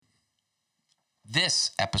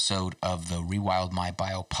This episode of the Rewild My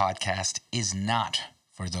Bio podcast is not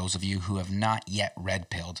for those of you who have not yet red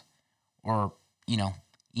pilled, or,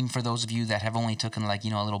 even for those of you that have only taken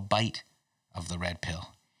a little bite of the red pill.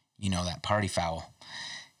 That party foul.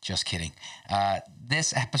 Just kidding.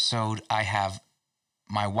 This episode, I have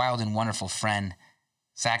my wild and wonderful friend,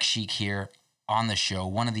 Zach Sheik, here on the show,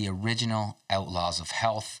 one of the original outlaws of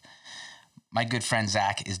health. My good friend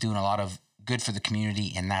Zach is doing a lot of good for the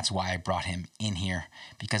community, and that's why I brought him in here,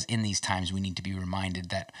 because in these times we need to be reminded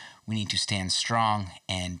that we need to stand strong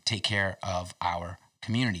and take care of our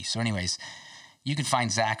community. So anyways, you can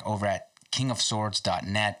find Zach over at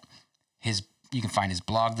kingofswords.net. You can find his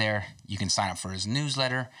blog there. You can sign up for his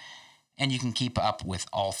newsletter, and you can keep up with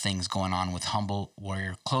all things going on with Humble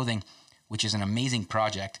Warrior Clothing, which is an amazing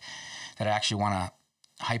project that I actually want to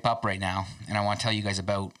hype up right now, and I want to tell you guys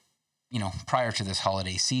about, prior to this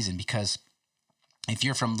holiday season, because if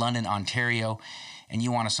you're from London, Ontario, and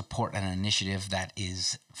you want to support an initiative that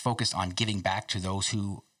is focused on giving back to those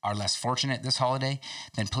who are less fortunate this holiday,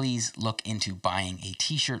 then please look into buying a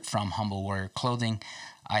t-shirt from Humble Warrior Clothing.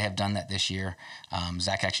 I have done that this year.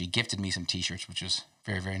 Zach actually gifted me some t-shirts, which was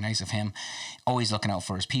very, very nice of him. Always looking out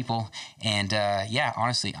for his people. And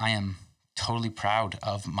honestly, I am totally proud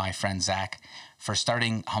of my friend Zach for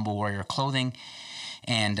starting Humble Warrior Clothing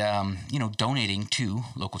and, donating to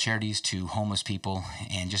local charities, to homeless people,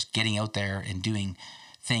 and just getting out there and doing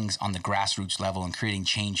things on the grassroots level and creating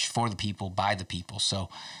change for the people, by the people. So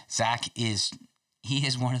Zach is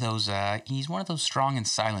one of those, he's one of those strong and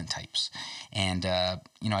silent types. And, I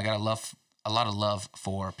got a lot of love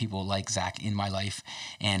for people like Zach in my life.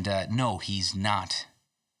 And no, he's not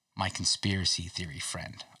my conspiracy theory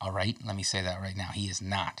friend. All right. Let me say that right now. He is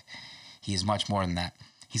not. He is much more than that.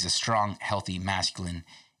 He's a strong, healthy, masculine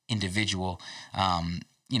individual, and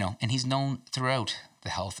he's known throughout the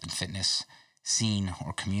health and fitness scene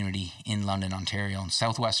or community in London, Ontario, and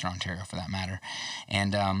southwestern Ontario for that matter.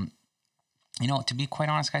 And, to be quite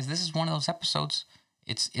honest, guys, this is one of those episodes.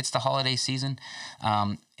 It's the holiday season.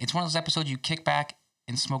 It's one of those episodes you kick back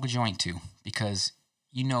and smoke a joint to, because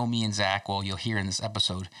me and Zach, well, you'll hear in this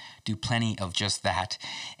episode, do plenty of just that.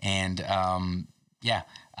 And,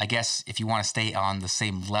 I guess if you want to stay on the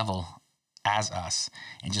same level as us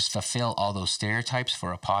and just fulfill all those stereotypes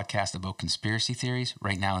for a podcast about conspiracy theories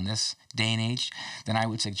right now in this day and age, then I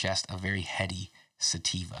would suggest a very heady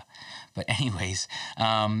sativa. But anyways,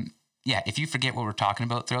 if you forget what we're talking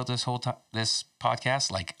about throughout this whole this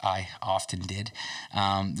podcast, like I often did,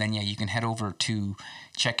 then you can head over to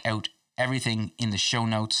check out everything in the show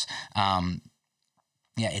notes.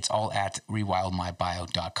 It's all at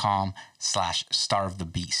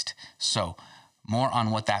rewildmybio.com/starvethebeast. So more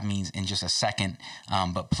on what that means in just a second.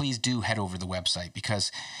 But please do head over to the website,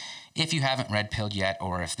 because if you haven't red pilled yet,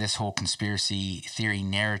 or if this whole conspiracy theory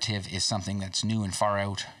narrative is something that's new and far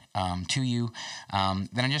out to you, then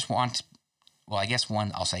I just want,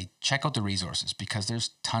 I'll say check out the resources, because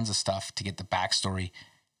there's tons of stuff to get the backstory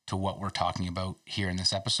to what we're talking about here in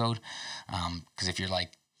this episode. Because if you're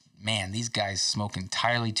like, man, these guys smoke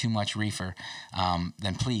entirely too much reefer,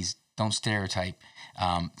 then please don't stereotype.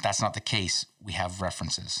 That's not the case. We have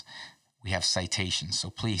references. We have citations.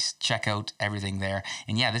 So please check out everything there.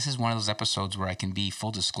 And this is one of those episodes where I can be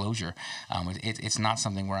full disclosure. It's not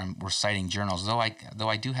something where we're citing journals, though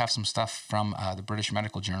I do have some stuff from the British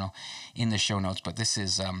Medical Journal in the show notes. But this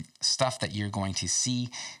is stuff that you're going to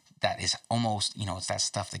see that is almost, it's that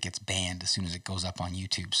stuff that gets banned as soon as it goes up on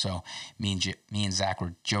YouTube. So me and Zach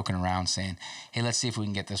were joking around saying, hey, let's see if we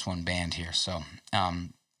can get this one banned here. So,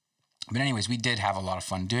 but anyways, we did have a lot of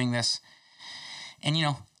fun doing this. And,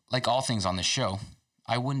 like all things on the show,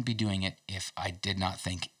 I wouldn't be doing it if I did not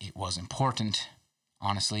think it was important,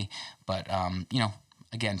 honestly. But,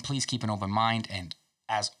 again, please keep an open mind. And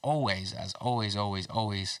as always, always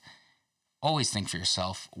think for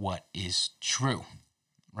yourself what is true.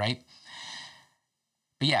 Right?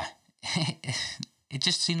 But it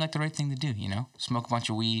just seemed like the right thing to do, smoke a bunch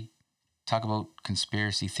of weed, talk about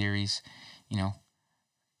conspiracy theories,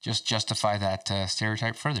 just justify that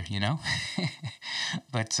stereotype further,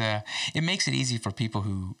 But it makes it easy for people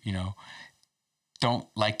who, don't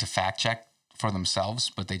like to fact check for themselves,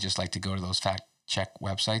 but they just like to go to those fact check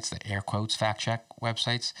websites, the air quotes fact check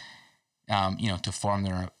websites, to form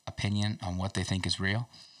their opinion on what they think is real.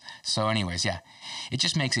 So anyways, it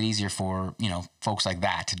just makes it easier for, folks like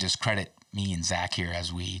that to discredit me and Zach here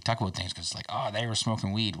as we talk about things, because it's like, oh, they were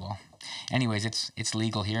smoking weed. Well, anyways, it's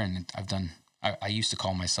legal here, and I used to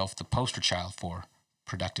call myself the poster child for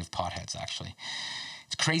productive potheads, actually.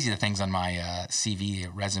 It's crazy the things on my CV,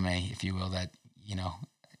 resume, if you will, that,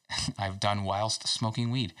 I've done whilst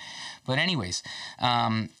smoking weed. But anyways,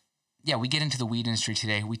 yeah, we get into the weed industry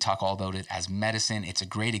today. We talk all about it as medicine. It's a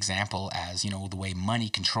great example as, the way money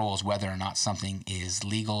controls whether or not something is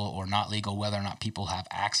legal or not legal, whether or not people have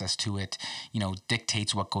access to it,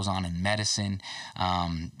 dictates what goes on in medicine.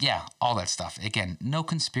 Yeah, all that stuff. Again, no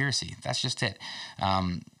conspiracy. That's just it.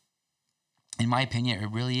 In my opinion, it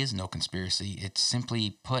really is no conspiracy. It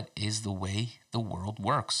simply put is the way the world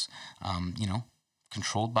works,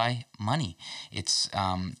 controlled by money. It's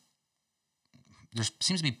there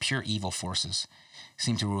seems to be pure evil forces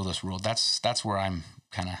seem to rule this world. That's where I'm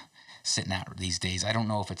kind of sitting at these days. I don't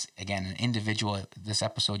know if it's, again, an individual. This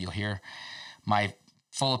episode, you'll hear my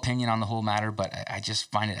full opinion on the whole matter, but I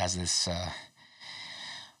just find it as this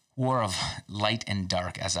war of light and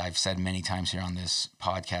dark, as I've said many times here on this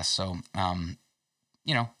podcast. So,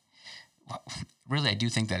 really, I do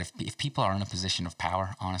think that if people are in a position of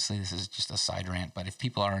power, honestly, this is just a side rant, but if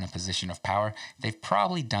people are in a position of power, they've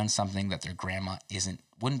probably done something that their grandma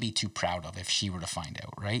wouldn't be too proud of if she were to find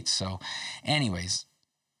out, right? So, anyways,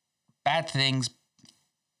 bad things,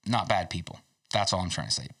 not bad people. That's all I'm trying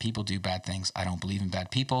to say. People do bad things. I don't believe in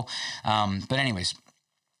bad people. But anyways,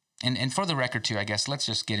 and for the record too, I guess let's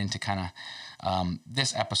just get into kind of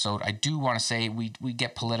this episode. I do want to say we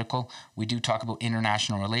get political. We do talk about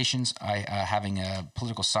international relations. Having a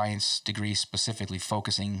political science degree specifically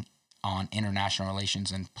focusing on international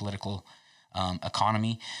relations and political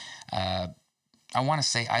economy. I want to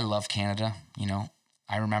say I love Canada.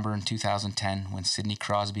 I remember in 2010 when Sidney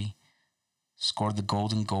Crosby scored the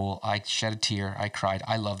golden goal. I shed a tear. I cried.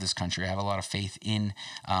 I love this country. I have a lot of faith in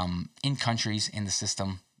countries, in the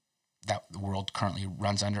system that the world currently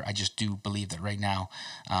runs under. I just do believe that right now,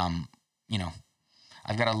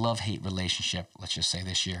 I've got a love-hate relationship, let's just say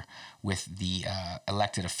this year, with the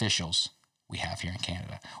elected officials we have here in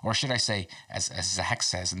Canada. Or should I say, as Zach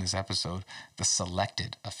says in this episode, the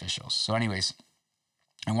selected officials. So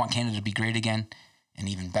I want Canada to be great again and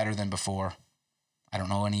even better than before. I don't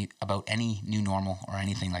know about any new normal or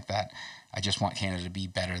anything like that. I just want Canada to be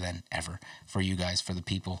better than ever for you guys, for the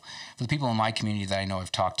people in my community that I know I've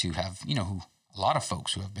talked to have, a lot of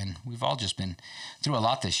folks who we've all just been through a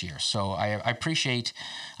lot this year. So I appreciate,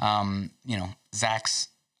 Zach's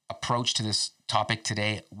approach to this topic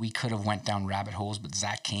today. We could have went down rabbit holes, but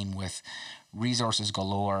Zach came with resources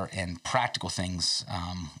galore and practical things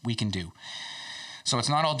we can do. So it's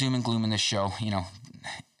not all doom and gloom in this show,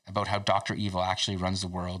 about how Dr. Evil actually runs the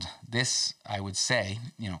world. This, I would say,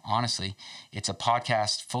 honestly, it's a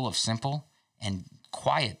podcast full of simple and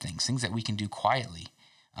quiet things that we can do quietly,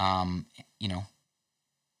 more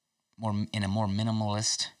in a more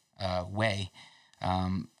minimalist way,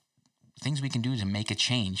 things we can do to make a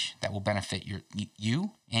change that will benefit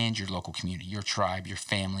you and your local community, your tribe, your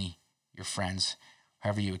family, your friends,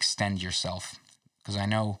 however you extend yourself, because I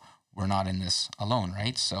know we're not in this alone,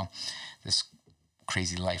 right? So this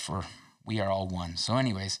crazy life where we are all one. So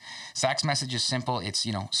anyways, Zach's message is simple. It's,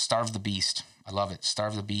 starve the beast. I love it.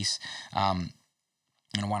 Starve the beast. And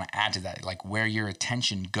I want to add to that, like where your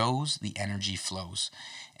attention goes, the energy flows.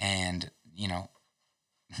 And,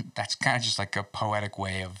 that's kind of just like a poetic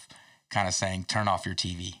way of kind of saying, turn off your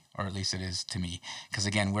TV, or at least it is to me. Because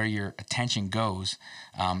again, where your attention goes,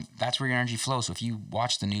 that's where your energy flows. So if you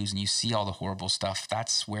watch the news and you see all the horrible stuff,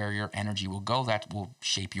 that's where your energy will go. That will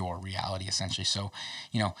shape your reality, essentially. So,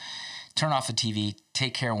 turn off the TV,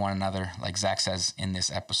 take care of one another, like Zach says in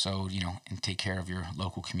this episode, and take care of your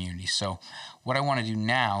local community. So what I want to do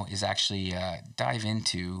now is actually dive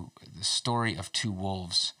into the story of two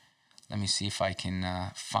wolves. Let me see if I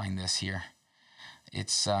can find this here.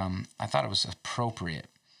 It's I thought it was appropriate,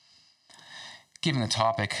 given the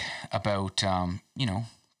topic about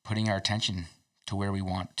putting our attention to where we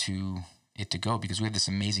want it to go, because we have this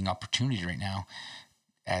amazing opportunity right now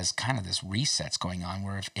as kind of this reset's going on,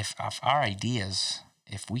 where if our ideas,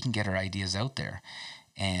 if we can get our ideas out there,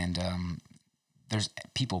 and there's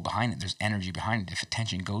people behind it, there's energy behind it, if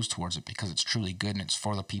attention goes towards it because it's truly good and it's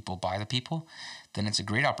for the people, by the people, then it's a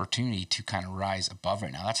great opportunity to kind of rise above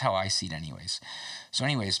right now. That's how I see it anyways. So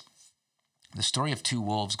anyways, the story of two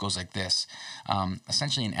wolves goes like this.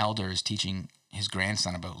 Essentially, an elder is teaching his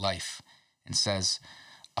grandson about life and says,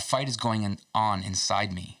 "A fight is going on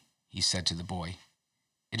inside me," he said to the boy.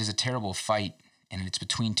 "It is a terrible fight, and it's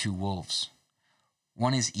between two wolves.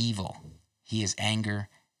 One is evil. He is anger,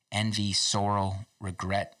 envy, sorrow,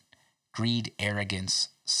 regret, greed, arrogance,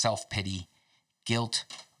 self-pity, guilt,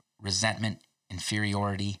 resentment,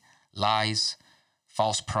 inferiority, lies,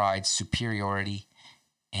 false pride, superiority,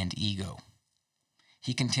 and ego."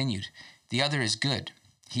 He continued, "The other is good.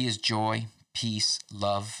 He is joy, peace,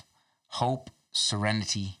 love, hope,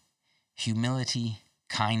 serenity, humility,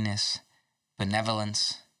 kindness,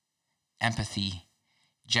 benevolence, empathy,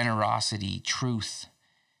 generosity, truth,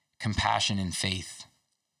 compassion, and faith.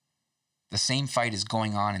 The same fight is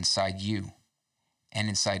going on inside you and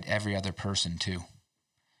inside every other person too.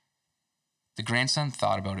 The grandson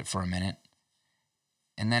thought about it for a minute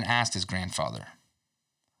and then asked his grandfather,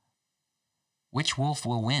 "Which wolf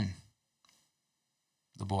will win?"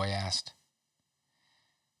 The boy asked.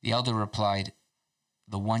 The elder replied,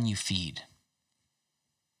 "The one you feed."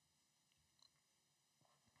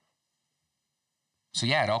 So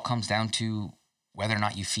yeah, it all comes down to whether or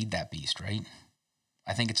not you feed that beast, right?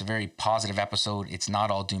 I think it's a very positive episode. It's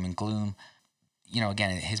not all doom and gloom.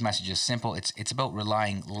 Again, his message is simple. It's about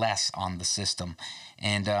relying less on the system.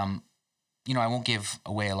 And, I won't give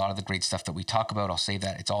away a lot of the great stuff that we talk about. I'll save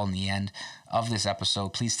that. It's all in the end of this episode.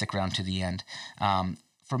 Please stick around to the end.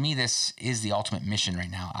 For me, this is the ultimate mission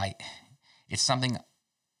right now. It's something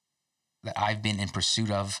that I've been in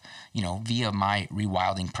pursuit of, via my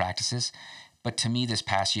rewilding practices. But to me, this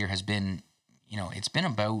past year has been, it's been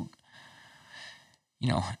about,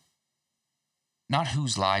 not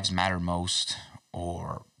whose lives matter most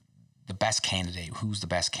or the best candidate, who's the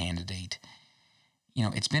best candidate.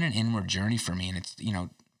 It's been an inward journey for me, and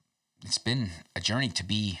it's been a journey to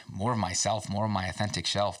be more of myself, more of my authentic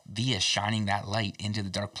self via shining that light into the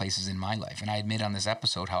dark places in my life. And I admit on this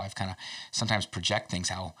episode how I've kind of sometimes project things.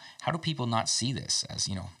 How do people not see this as,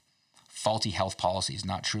 faulty health policies,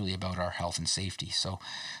 not truly about our health and safety? So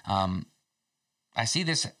I see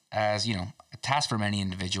this as, a task for many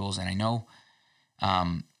individuals. And I know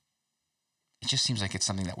it just seems like it's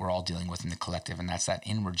something that we're all dealing with in the collective. And that's that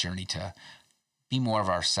inward journey to be more of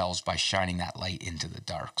ourselves by shining that light into the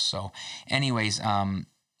dark. So anyways,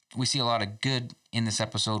 we see a lot of good in this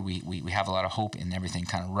episode. We have a lot of hope in everything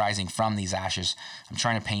kind of rising from these ashes. I'm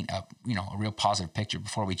trying to paint a real positive picture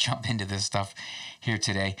before we jump into this stuff here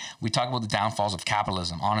today. We talk about the downfalls of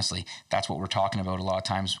capitalism. Honestly, that's what we're talking about a lot of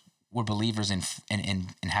times. We're believers in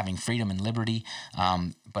having freedom and liberty,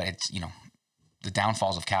 but it's, the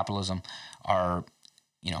downfalls of capitalism are,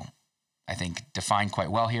 I think defined quite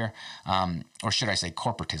well here, or should I say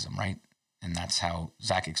corporatism, right? And that's how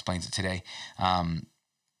Zach explains it today. And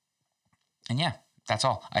yeah, that's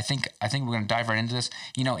all. I think we're going to dive right into this.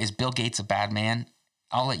 Is Bill Gates a bad man?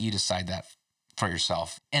 I'll let you decide that for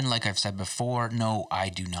yourself. And like I've said before, no, I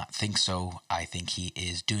do not think so. I think he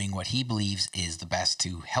is doing what he believes is the best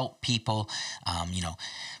to help people,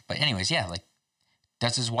 But anyways, yeah,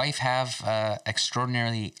 does his wife have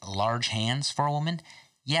extraordinarily large hands for a woman?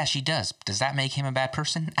 Yeah, she does. Does that make him a bad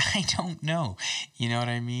person? I don't know. You know what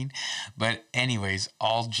I mean? But anyways,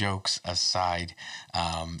 all jokes aside,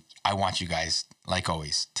 I want you guys, like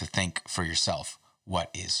always, to think for yourself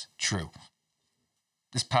what is true.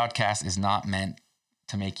 This podcast is not meant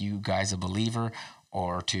to make you guys a believer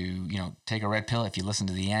or to, take a red pill. If you listen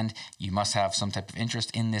to the end, you must have some type of interest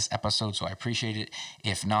in this episode, so I appreciate it.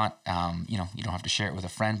 If not, you don't have to share it with a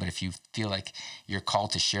friend, but if you feel like you're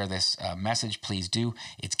called to share this message, please do.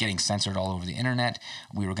 It's getting censored all over the internet.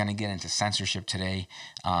 We were going to get into censorship today,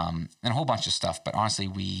 and a whole bunch of stuff, but honestly,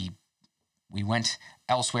 we went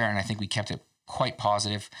elsewhere, and I think we kept it quite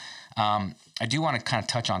positive. I do want to kind of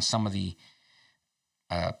touch on some of the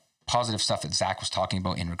positive stuff that Zach was talking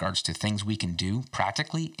about in regards to things we can do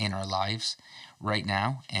practically in our lives right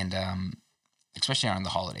now, and especially around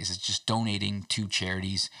the holidays. It's just donating to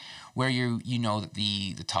charities where you know that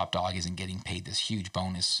the top dog isn't getting paid this huge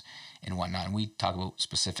bonus and whatnot. And we talk about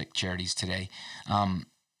specific charities today.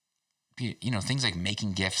 Things like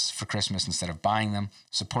making gifts for Christmas instead of buying them,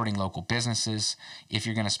 supporting local businesses if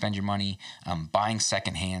you're going to spend your money, buying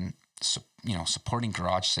secondhand, supporting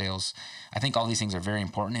garage sales. I think all these things are very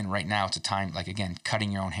important. And right now it's a time, again,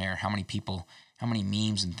 cutting your own hair. How many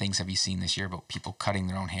memes and things have you seen this year about people cutting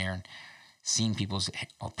their own hair and seeing people's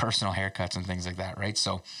personal haircuts and things like that, right?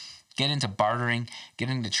 So get into bartering, get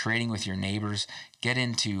into trading with your neighbors, get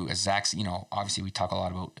into, as Zach's, obviously we talk a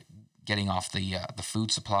lot about getting off the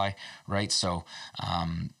food supply, right? So,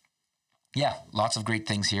 yeah, lots of great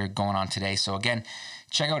things here going on today. So again,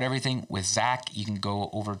 check out everything with Zach. You can go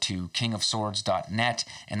over to kingofswords.net.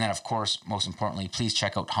 And then, of course, most importantly, please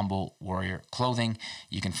check out Humble Warrior Clothing.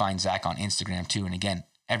 You can find Zach on Instagram too. And again,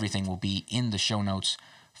 everything will be in the show notes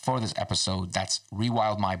for this episode. That's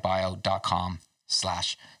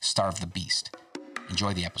rewildmybio.com/starvethebeast.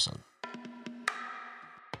 Enjoy the episode.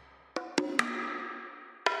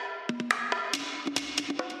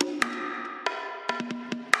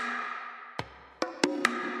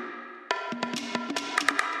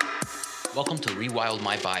 Welcome to Rewild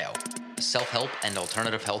My Bio, a self-help and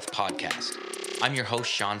alternative health podcast. I'm your host,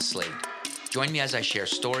 Sean Slade. Join me as I share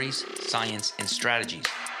stories, science, and strategies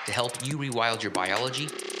to help you rewild your biology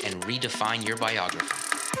and redefine your biography.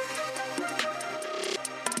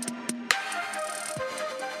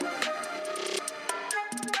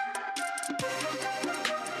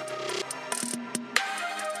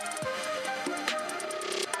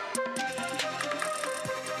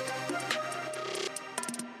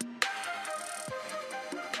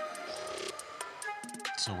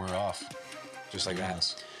 So we're off. Just like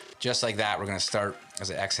that. Just like that, we're going to start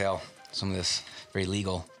as I exhale some of this very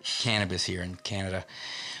legal cannabis here in Canada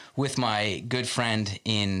with my good friend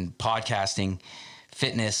in podcasting,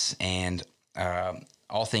 fitness, and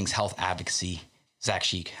all things health advocacy, Zach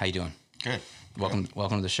Sheik. How you doing? Good. Welcome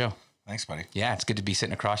to the show. Thanks, buddy. Yeah, it's good to be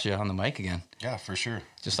sitting across you on the mic again. Yeah, for sure.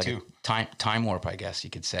 Just Me like too. A time warp, I guess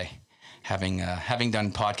you could say. Having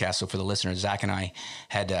done podcasts, so for the listeners, Zach and I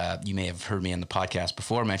had, you may have heard me on the podcast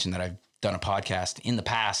before, mention that I've done a podcast in the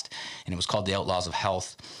past, and it was called The Outlaws of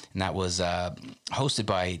Health, and that was hosted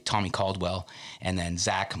by Tommy Caldwell, and then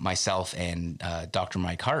Zach, myself, and Dr.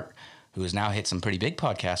 Mike Hart, who has now hit some pretty big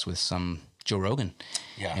podcasts with some Joe Rogan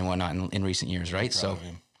and whatnot in recent years, right? So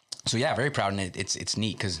yeah, very proud, and it's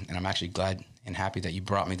neat, and I'm actually glad and happy that you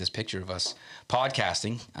brought me this picture of us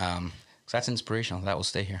podcasting, because that's inspirational. That will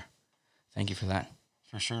stay here. Thank you for that.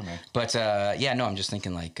 For sure, man. But I'm just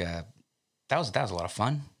thinking that was a lot of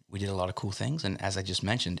fun. We did a lot of cool things, and as I just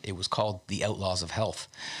mentioned, it was called The Outlaws of Health.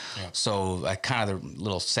 Yeah. So kind of the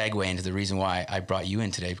little segue into the reason why I brought you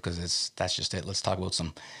in today, because that's just it. Let's talk about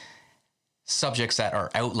some subjects that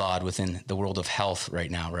are outlawed within the world of health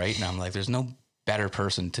right now, right? And I'm like, there's no better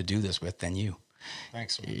person to do this with than you.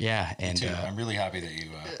 Thanks, man. Yeah, and I'm really happy that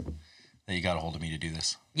you got a hold of me to do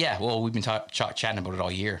this. Yeah, well, we've been chatting about it all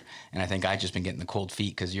year, and I think I've just been getting the cold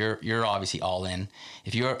feet because you're obviously all in.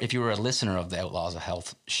 If you were a listener of the Outlaws of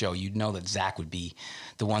Health show, you'd know that Zach would be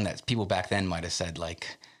the one that people back then might have said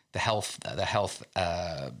like the health.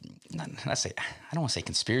 I don't want to say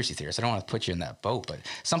conspiracy theorist. I don't want to put you in that boat, but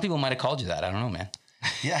some people might have called you that. I don't know, man.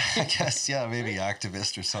 Yeah, I guess. Yeah, maybe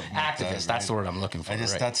activist or something. Activist. Like that, right? That's the word I'm looking for.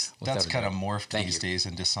 That's kind of morphed these days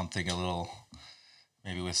into something a little.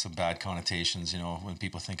 Maybe with some bad connotations, when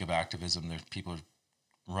people think of activism, there's people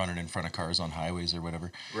running in front of cars on highways or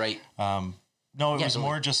whatever. Right. No, it was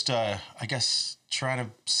more just, I guess, trying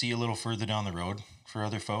to see a little further down the road for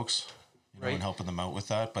other folks, and helping them out with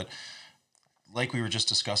that. But like we were just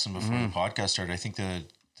discussing before the podcast started, I think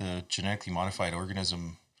the genetically modified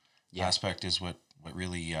organism aspect is what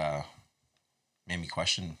really made me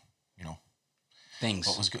question, things.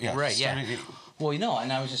 What was good? Yeah. Right. Yeah. Well,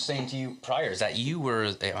 and I was just saying to you prior is that you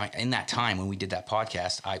were in that time when we did that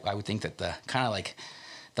podcast. I would think that the kind of like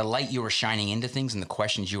the light you were shining into things and the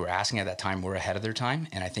questions you were asking at that time were ahead of their time,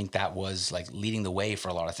 and I think that was like leading the way for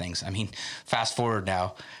a lot of things. I mean, fast forward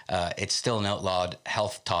now, it's still an outlawed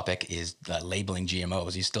health topic is labeling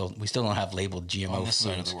GMOs. We still don't have labeled GMO on this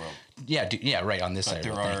foods. side of the world. Yeah, right on this side.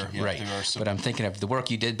 There are some. But I'm thinking of the work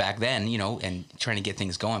you did back then, and trying to get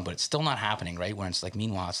things going, but it's still not happening, right? When it's like,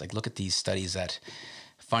 meanwhile, it's like look at these studies that,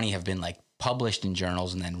 funny, have been like published in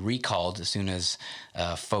journals and then recalled as soon as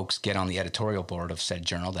folks get on the editorial board of said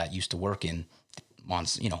journal that used to work in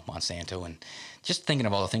Monsanto, and just thinking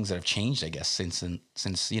of all the things that have changed, I guess,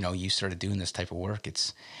 since you started doing this type of work.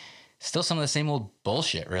 It's still some of the same old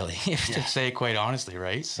bullshit, really, to say it quite honestly,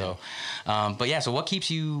 right? So, so what keeps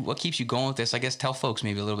you going with this? I guess tell folks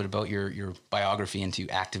maybe a little bit about your biography into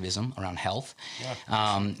activism around health.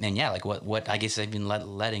 Yeah. What I guess have been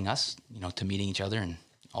letting us, to meeting each other and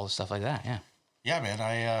all the stuff like that. Yeah. Yeah,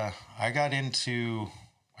 man. I got into,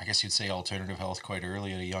 I guess you'd say, alternative health quite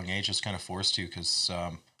early at a young age. I was kind of forced to because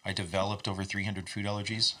I developed over 300 food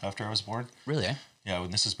allergies after I was born. Really? Eh? Yeah.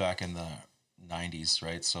 This is back in the 90s,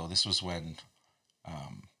 right? So this was when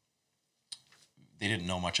they didn't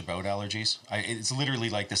know much about allergies. It's literally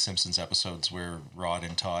like the Simpsons episodes where Rod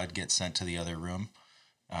and Todd get sent to the other room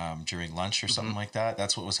during lunch or something like that.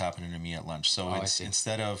 That's what was happening to me at lunch. So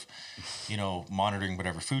instead of, monitoring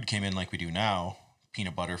whatever food came in like we do now,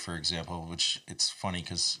 peanut butter, for example, which it's funny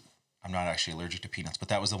because I'm not actually allergic to peanuts, but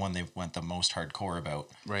that was the one they went the most hardcore about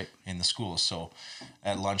in the schools. So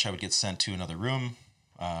at lunch, I would get sent to another room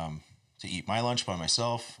to eat my lunch by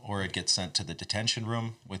myself, or I'd get sent to the detention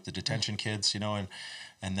room with the detention kids,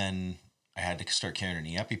 and then I had to start carrying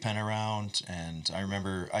an EpiPen around. And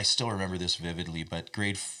I still remember this vividly, but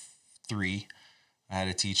grade 3, I had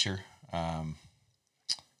a teacher, Mrs.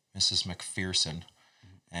 McPherson,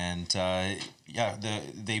 And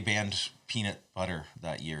they banned peanut butter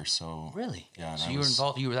that year. So really, yeah. So you were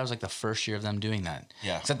involved. That was like the first year of them doing that.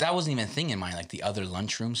 Yeah. So that wasn't even a thing in mine. Like the other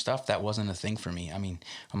lunchroom stuff, that wasn't a thing for me. I mean,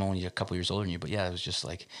 I'm only a couple years older than you, but yeah, it was just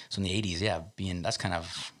like so in the '80s. Yeah, that's kind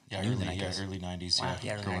of new then, I guess. Early '90s. Wow.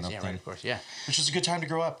 Yeah, Early growing 90s, up yeah, then. right, of course, yeah. Which was a good time to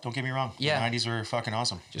grow up. Don't get me wrong. Yeah. The '90s were fucking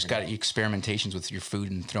awesome. Just got experimentations with your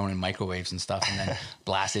food and thrown in microwaves and stuff, and then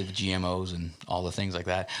blasted with GMOs and all the things like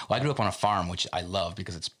that. Well, I grew up on a farm, which I love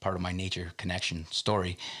because it's part of my nature connection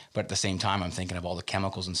story. But at the same time, I'm thinking of all the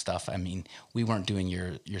chemicals and stuff. I mean, we weren't doing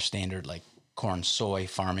your standard like corn, soy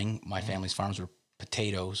farming. My family's farms were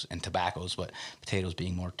potatoes and tobaccos, but potatoes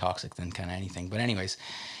being more toxic than kind of anything. But anyways,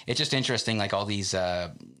 it's just interesting, like all these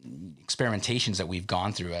experimentations that we've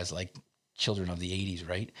gone through as like children of the 80s,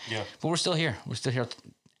 right? Yeah. But we're still here. We're still here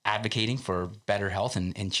advocating for better health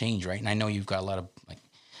and change, right? And I know you've got a lot of like,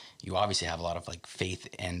 you obviously have a lot of like faith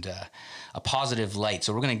and a positive light.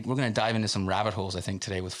 So we're gonna dive into some rabbit holes, I think,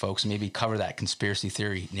 today with folks, and maybe cover that conspiracy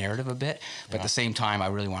theory narrative a bit. But at the same time, I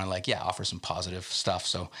really want to offer some positive stuff.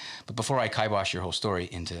 So, but before I kibosh your whole story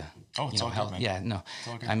into all health, good, man. yeah, no,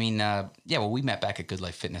 I mean, well, we met back at Good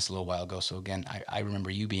Life Fitness a little while ago. So again, I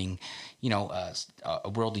remember you being, a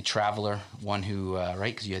worldly traveler, one who,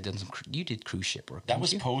 right? Because you had done you did cruise ship work. That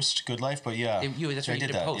was post Good Life, but yeah, that's right. You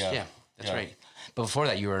did post, yeah. That's right. But before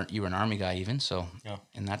that, you were an Army guy even, so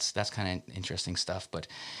and that's kind of interesting stuff. But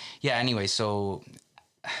yeah, anyway, so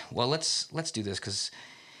well, let's do this because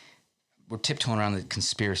we're tiptoeing around the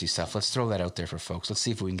conspiracy stuff. Let's throw that out there for folks. Let's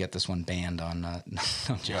see if we can get this one banned on.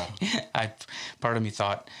 Part of me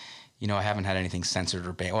thought, I haven't had anything censored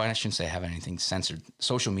or banned. Well, I shouldn't say I haven't anything censored.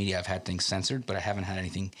 Social media, I've had things censored, but I haven't had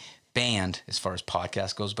anything banned as far as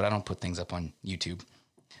podcast goes. But I don't put things up on YouTube.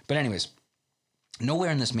 But anyways, nowhere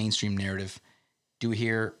in this mainstream narrative do we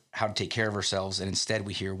hear how to take care of ourselves, and instead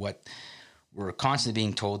we hear what we're constantly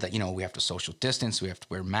being told, that, we have to social distance, we have to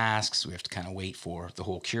wear masks, we have to kind of wait for the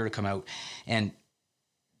whole cure to come out. And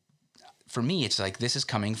for me, it's like this is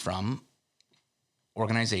coming from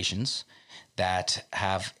organizations that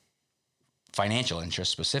have financial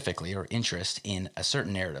interest specifically, or interest in a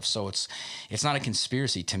certain narrative. So it's not a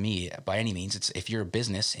conspiracy to me by any means. It's if you're a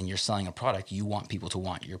business and you're selling a product, you want people to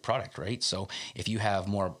want your product, right? So if you have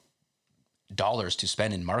more dollars to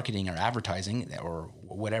spend in marketing or advertising or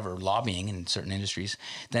whatever, lobbying in certain industries,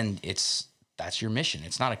 then that's your mission.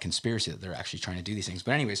 It's not a conspiracy that they're actually trying to do these things.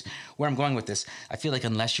 But anyways, where I'm going with this, I feel like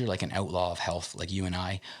unless you're like an outlaw of health, like you and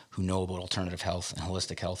I, who know about alternative health and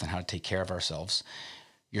holistic health and how to take care of ourselves,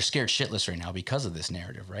 you're scared shitless right now because of this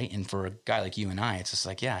narrative, right? And for a guy like you and I, it's just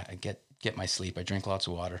like, yeah, I get my sleep, I drink lots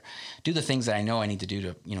of water, do the things that I know I need to do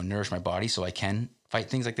to, nourish my body so I can fight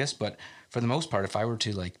things like this. But for the most part, if I were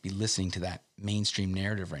to like be listening to that mainstream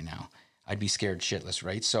narrative right now, I'd be scared shitless,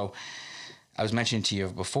 right? So I was mentioning to you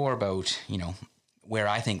before about, where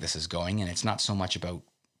I think this is going, and it's not so much about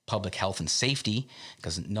public health and safety,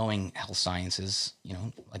 because knowing health sciences,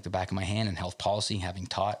 like the back of my hand, and health policy, having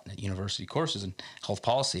taught at university courses in health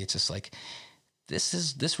policy, it's just like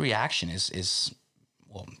this reaction is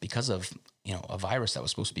well, because of a virus that was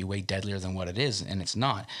supposed to be way deadlier than what it is, and it's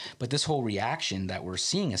not. But this whole reaction that we're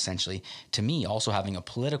seeing, essentially, to me, also having a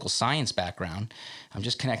political science background, I'm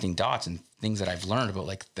just connecting dots and things that I've learned about,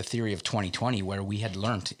 like the theory of 2020, where we had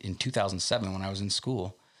learned in 2007 when I was in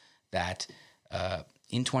school that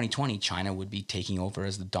in 2020, China would be taking over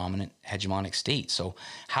as the dominant hegemonic state. So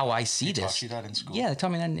how I see this... They taught you that in school? Yeah, they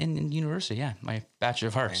taught me that in university, yeah. My Bachelor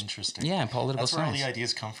of Arts. Interesting. Yeah, in political science. That's where all the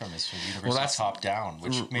ideas come from, is from university top down,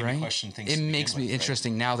 which made me question things. It makes me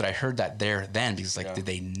interesting now that I heard that there then, because did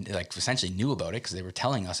they essentially knew about it because they were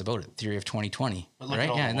telling us about it, theory of 2020. But look at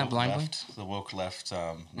all the woke left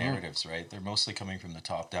narratives, right? They're mostly coming from the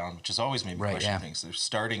top down, which has always made me question things. They're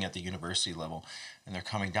starting at the university level and they're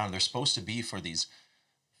coming down. They're supposed to be for these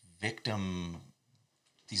victims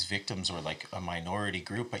or like a minority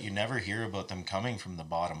group, but you never hear about them coming from the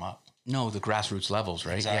bottom up. No, the grassroots levels,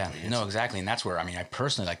 right? Exactly. Yeah. No, exactly. And that's where, I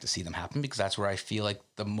personally like to see them happen, because that's where I feel like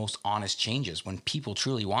the most honest changes, when people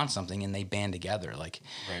truly want something and they band together. Like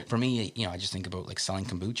for me, I just think about like selling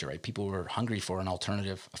kombucha, right? People were hungry for an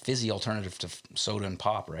alternative, a fizzy alternative to soda and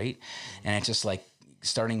pop, right? Mm-hmm. And it's just like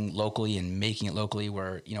starting locally and making it locally,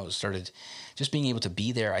 where, it started just being able to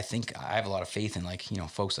be there. I think I have a lot of faith in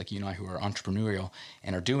folks like you and I who are entrepreneurial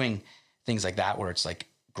and are doing things like that, where it's like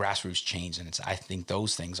grassroots change. And I think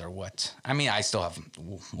those things are what, I still have,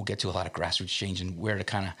 we'll get to a lot of grassroots change and where to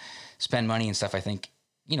kind of spend money and stuff. I think,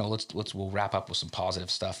 we'll wrap up with some positive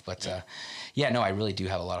stuff, but I really do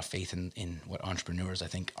have a lot of faith in what entrepreneurs I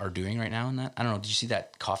think are doing right now. In that, I don't know, did you see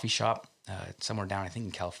that coffee shop somewhere down, I think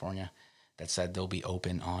in California, that said they'll be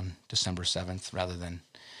open on December 7th rather than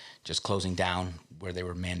just closing down where they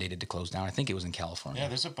were mandated to close down. I think it was in California. Yeah,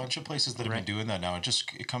 there's a bunch of places that have been doing that now.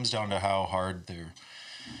 It comes down to how hard their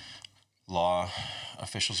law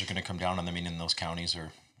officials are going to come down on them in those counties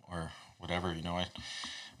or whatever,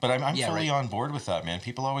 But I'm fully on board with that, man.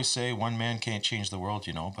 People always say one man can't change the world,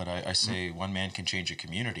 but I say one man can change a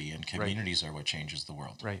community, and communities are what changes the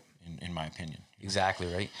world, right? In my opinion.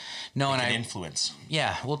 Exactly, right. No, and influence.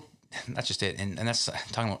 Yeah, well, that's just it. And that's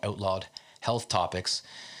talking about outlawed health topics.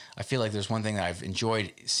 I feel like there's one thing that I've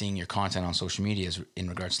enjoyed seeing your content on social media is in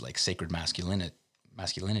regards to like sacred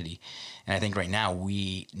masculinity. And I think right now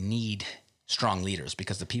we need strong leaders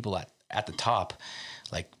because the people at the top,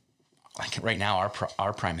 like right now,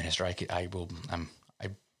 our prime minister, I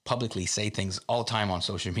publicly say things all the time on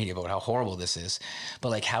social media about how horrible this is, but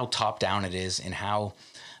like how top down it is and how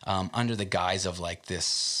under the guise of like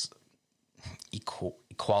this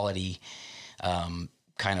equality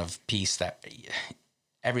kind of piece that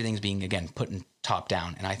everything's being, again, put in top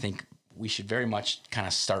down. And I think we should very much kind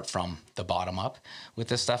of start from the bottom up with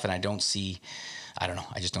this stuff. And I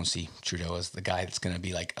just don't see Trudeau as the guy that's going to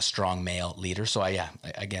be like a strong male leader. So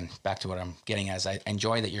again, back to what I'm getting at is I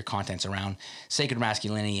enjoy that your content's around sacred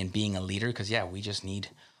masculinity and being a leader because, we just need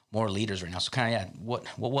more leaders right now. So kind of, what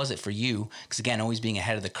was it for you? Because again, always being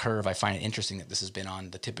ahead of the curve, I find it interesting that this has been on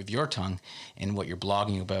the tip of your tongue and what you're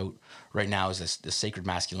blogging about right now is this sacred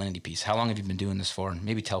masculinity piece. How long have you been doing this for? And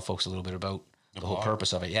maybe tell folks a little bit about the whole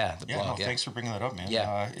purpose of it. Yeah, the blog. Thanks for bringing that up, man.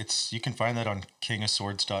 Yeah. You can find that on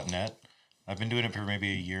kingofswords.net. I've been doing it for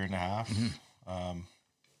maybe a year and a half. Mm-hmm.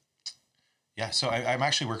 So I'm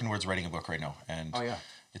actually working towards writing a book right now. And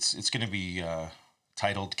it's going to be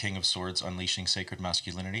titled King of Swords, Unleashing Sacred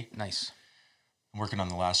Masculinity. Nice. I'm working on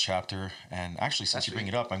the last chapter. And actually, since you bring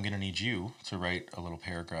it up, I'm going to need you to write a little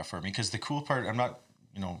paragraph for me. Because the cool part, I'm not,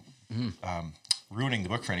 ruining the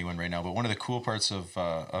book for anyone right now, but one of the cool parts of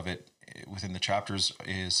it within the chapters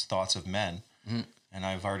is thoughts of men. Mm-hmm. And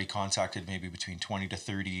I've already contacted maybe between 20 to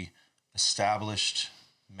 30 established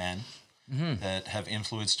men that have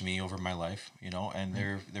influenced me over my life, and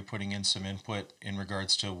they're putting in some input in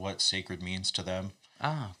regards to what sacred means to them.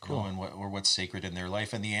 Ah, cool. And what's sacred in their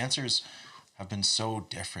life. And the answers have been so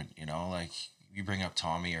different, like you bring up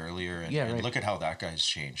Tommy earlier and look at how that guy's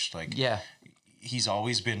changed. Like, he's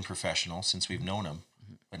always been professional since we've known him.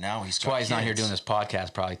 But now that's why he's not here doing this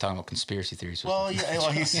podcast, probably talking about conspiracy theories. He's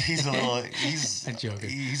a little, he's a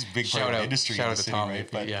big part of the industry. Shout out to Tom, right?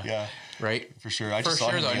 But right? For sure. I just saw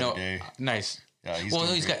him the other day. Nice. Yeah,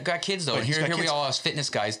 he's got kids though. Here we all as fitness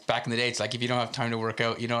guys back in the day. It's like if you don't have time to work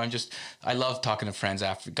out, I love talking to friends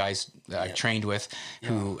after guys I trained with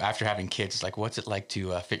who after having kids, it's like, what's it like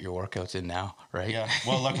to fit your workouts in now, right? Yeah.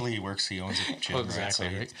 Well, luckily he owns a gym, exactly,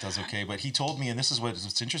 right? So he does okay. But he told me, and this is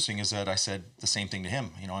what's interesting, is that I said the same thing to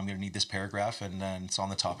him. I'm going to need this paragraph, and then it's on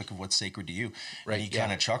the topic of what's sacred to you. Right. And he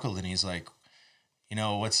kind of chuckled, and he's like,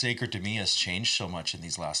 what's sacred to me has changed so much in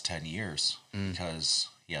these last 10 years because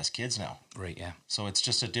he has kids now. Right, yeah. So it's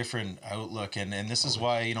just a different outlook. And this is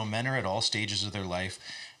why, men are at all stages of their life.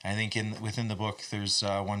 I think within the book, there's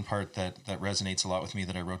one part that resonates a lot with me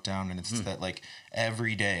that I wrote down. And it's that like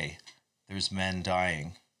every day there's men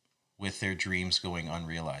dying with their dreams going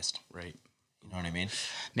unrealized. Right. You know what I mean?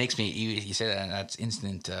 Makes me, you say that, and that's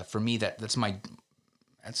instant. For me, that's my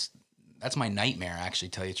nightmare, actually,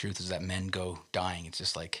 tell you the truth, is that men go dying. It's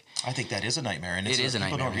just like... I think that is a nightmare. And it is a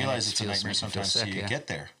nightmare. People don't realize it's a nightmare sometimes until you get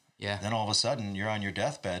there. Yeah. Then all of a sudden, you're on your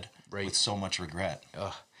deathbed with so much regret.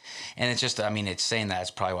 Ugh. And it's just, it's saying that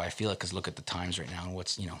is probably why I feel it, because look at the times right now and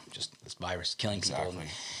what's, just this virus killing people. And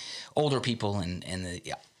older people and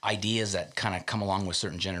the ideas that kind of come along with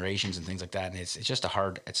certain generations and things like that. And it's just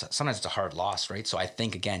sometimes it's a hard loss, right? So I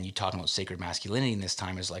think, again, you talking about sacred masculinity in this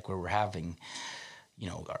time is like where we're having...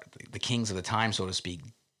 the kings of the time, so to speak,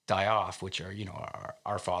 die off, which are,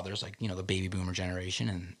 our fathers, like, the baby boomer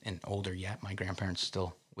generation and older yet. My grandparents are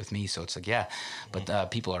still with me. So it's like, but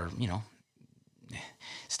people are,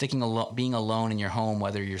 being alone in your home,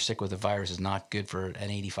 whether you're sick with a virus, is not good for an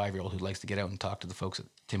 85-year-old who likes to get out and talk to the folks at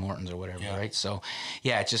Tim Hortons or whatever. Right. So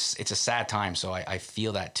it's a sad time. So I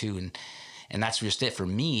feel that too. And that's just it for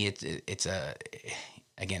me.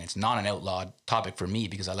 Again, it's not an outlawed topic for me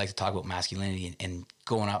because I like to talk about masculinity and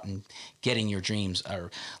going out and getting your dreams.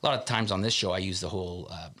 Or a lot of times on this show, I use the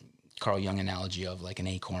whole Carl Jung analogy of like an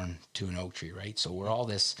acorn to an oak tree, right? So we're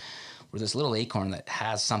this little acorn that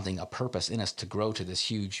has a purpose in us to grow to this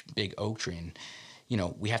huge, big oak tree. And,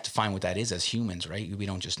 we have to find what that is as humans, right? We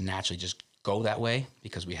don't just naturally just go that way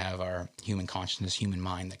because we have our human consciousness, human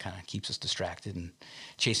mind that kind of keeps us distracted and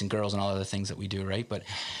chasing girls and all other things that we do, right? But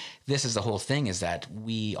this is the whole thing, is that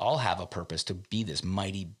we all have a purpose to be this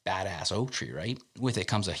mighty badass oak tree, right? With it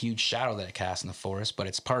comes a huge shadow that it casts in the forest, but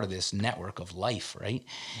it's part of this network of life, right?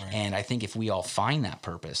 And I think if we all find that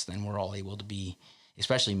purpose, then we're all able to be,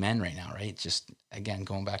 especially men right now, right? Just, again,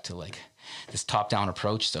 going back to like this top-down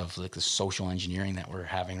approach of like the social engineering that we're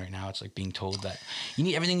having right now. It's like being told that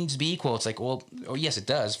everything needs to be equal. It's like, well, oh yes, it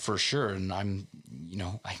does for sure. And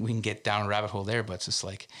we can get down a rabbit hole there, but it's just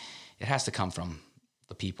like, it has to come from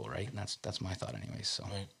the people, right? And that's my thought anyways. So,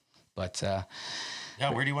 but,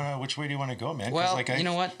 which way do you want to go, man? Well, you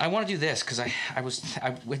know what? I want to do this because I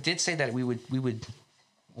did say that we would,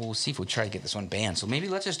 we'll see if we try to get this one banned. So maybe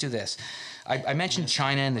let's just do this. I mentioned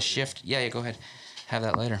China and the shift. Yeah, go ahead. Have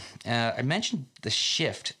that later. I mentioned the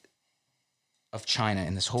shift of China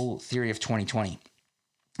and this whole theory of 2020.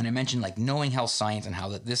 And I mentioned like knowing health science and how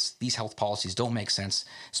that these health policies don't make sense,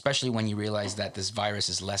 especially when you realize that this virus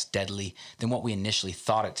is less deadly than what we initially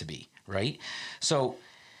thought it to be, right? So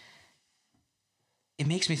it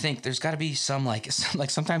makes me think there's got to be some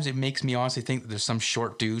sometimes it makes me honestly think that there's some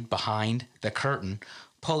short dude behind the curtain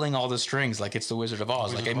pulling all the strings like it's the Wizard of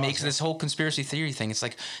Oz. It makes this whole conspiracy theory thing. It's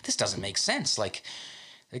like, this doesn't make sense. Like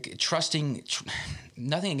trusting,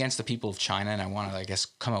 nothing against the people of China. And I want to, I guess,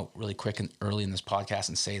 come out really quick and early in this podcast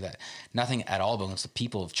and say that nothing at all against the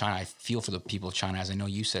people of China. I feel for the people of China, as I know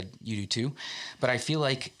you said you do too. But I feel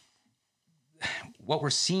like what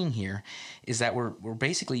we're seeing here is that we're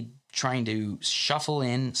basically trying to shuffle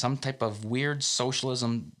in some type of weird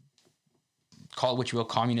socialism, call it what you will,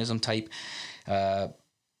 communism type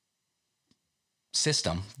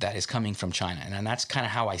system that is coming from China. And that's kind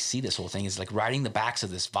of how I see this whole thing, is like riding the backs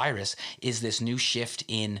of this virus is this new shift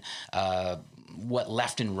in what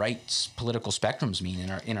left and right political spectrums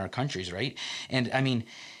mean in our countries, right? And I mean,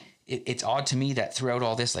 it's odd to me that throughout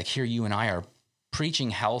all this, like here you and I are preaching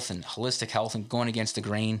health and holistic health and going against the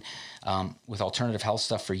grain with alternative health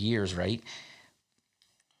stuff for years, right?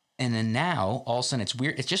 And then now, all of a sudden, it's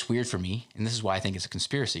weird. It's just weird for me. And this is why I think it's a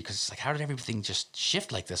conspiracy, because it's like, how did everything just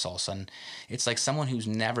shift like this all of a sudden? It's like someone who's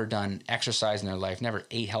never done exercise in their life, never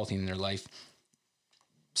ate healthy in their life,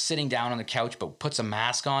 sitting down on the couch, but puts a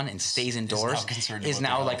mask on and stays indoors, is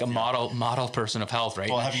now like a model person of health,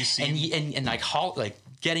 right? Well, have you seen... And like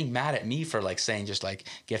getting mad at me for like saying just like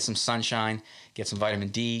get some sunshine, get some vitamin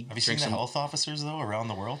D. Have you seen the health officers, though, around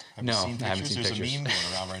the world? I haven't seen There's pictures. a meme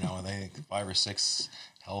going around right now with, I think, 5 or 6...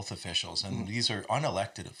 health officials, and these are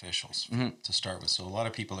unelected officials to start with. So a lot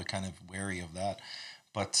of people are kind of wary of that.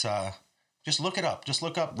 But just look it up. Just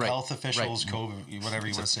look up health officials, COVID, whatever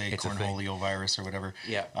you want to say, cornholio virus or whatever.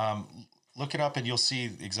 Yeah. Look it up and you'll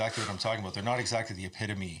see exactly what I'm talking about. They're not exactly the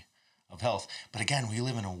epitome of health. But again, we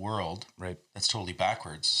live in a world that's totally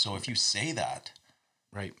backwards. So if you say that,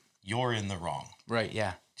 you're in the wrong. Right,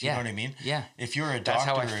 yeah. Do you know what I mean? Yeah. If you're a doctor... That's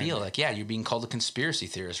how I feel. Like, you're being called a conspiracy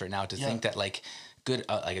theorist right now to think that like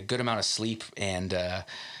a good amount of sleep and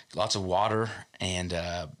lots of water and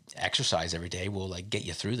exercise every day will like get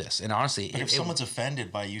you through this. And honestly, but if someone's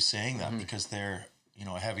offended by you saying that because they're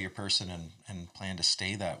a heavier person and plan to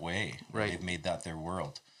stay that way, they've made that their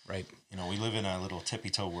world. Right. We live in a little tippy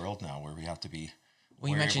toe world now where we have to be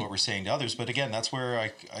wary of what we're saying to others. But again, that's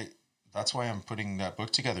where that's why I'm putting that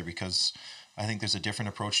book together, because I think there's a different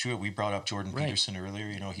approach to it. We brought up Jordan Peterson earlier.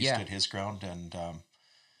 He stood his ground, and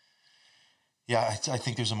I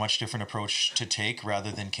think there's a much different approach to take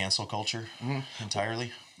rather than cancel culture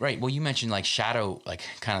entirely. Right. Well, you mentioned like shadow, like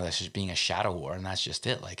kind of this just being a shadow war, and that's just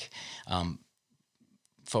it. Like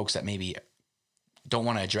folks that maybe don't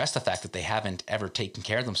want to address the fact that they haven't ever taken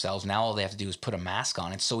care of themselves. Now all they have to do is put a mask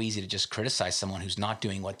on. It's so easy to just criticize someone who's not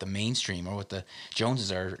doing what the mainstream or what the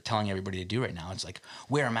Joneses are telling everybody to do right now. It's like,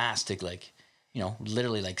 wear a mask to like,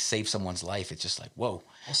 literally like save someone's life. It's just like, whoa.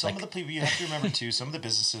 Well, some of the people, you have to remember too, some of the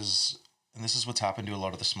businesses, and this is what's happened to a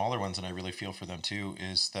lot of the smaller ones, and I really feel for them too,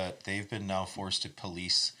 is that they've been now forced to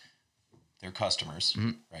police their customers,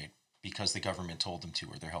 right? Because the government told them to,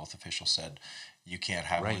 or their health official said, you can't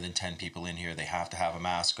have more than 10 people in here. They have to have a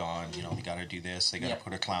mask on. They got to do this. They got to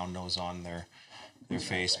put a clown nose on their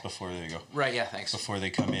face before they go. Right, yeah, thanks. Before they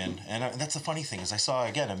come in. And that's the funny thing is I saw,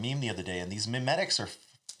 again, a meme the other day, and these mimetics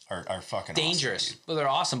are fucking dangerous. Awesome, well, they're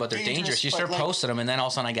awesome, but they're dangerous. You start posting them, and then all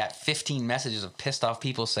of a sudden I got 15 messages of pissed off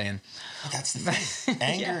people saying... That's the thing.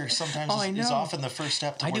 Anger sometimes is often the first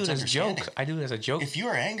step towards understanding. I do it as a joke. If you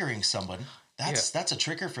are angering someone... That's a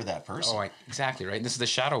trigger for that person. Oh, exactly, right? This is the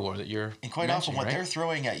shadow war that you're And quite often what they're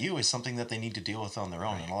throwing at you is something that they need to deal with on their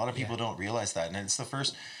own. And a lot of people don't realize that. And it's the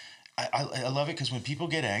first... I love it because when people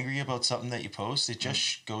get angry about something that you post, it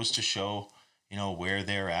just goes to show, where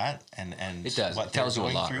they're at and it does. what it tells they're you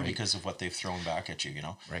a going lot, through right? Because of what they've thrown back at you,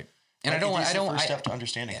 Right. And first step to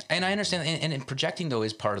understanding. And I understand, and projecting though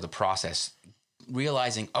is part of the process.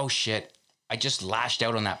 Realizing, oh shit, I just lashed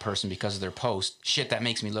out on that person because of their post. Shit, that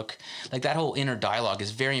makes me look like that whole inner dialogue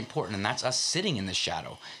is very important. And that's us sitting in the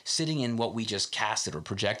shadow, sitting in what we just casted or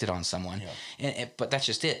projected on someone. Yeah. But that's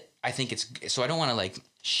just it. I think so I don't want to like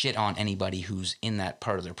shit on anybody who's in that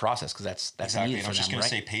part of their process because that's exactly. needed for them. I'm just going to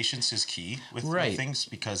say patience is key with things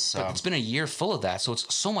because it's been a year full of that. So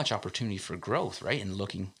it's so much opportunity for growth, right? And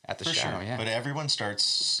looking at the shadow. Sure. Yeah. But everyone starts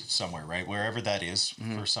somewhere, right? Wherever that is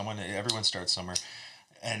for someone, everyone starts somewhere.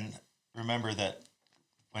 And remember that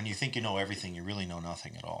when you think you know everything, you really know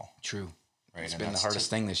nothing at all. True. Right. It's been the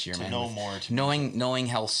hardest thing this year, man. To know more. Knowing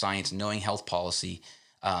health science, knowing health policy,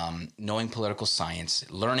 knowing political science,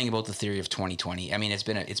 learning about the theory of 2020. I mean, it's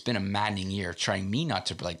been a maddening year. Trying me not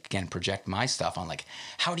to like again project my stuff on like,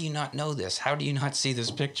 how do you not know this? How do you not see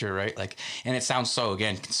this picture? Right? Like, and it sounds so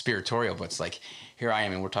again conspiratorial, but it's like here I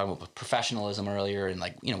am, and we're talking about professionalism earlier, and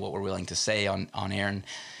like what we're willing to say on air. And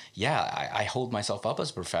yeah, I hold myself up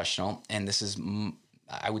as a professional, and this is,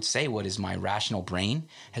 I would say, what is my rational brain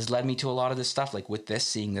has led me to a lot of this stuff, like with this,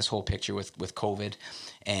 seeing this whole picture with COVID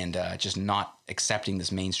and just not accepting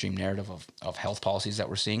this mainstream narrative of health policies that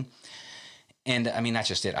we're seeing. And I mean, that's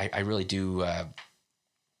just it. I really do.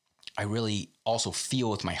 I really also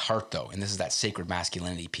feel with my heart, though, and this is that sacred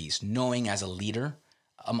masculinity piece, knowing as a leader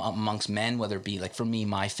amongst men, whether it be like for me,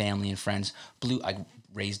 my family and friends, I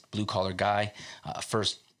raised blue collar guy,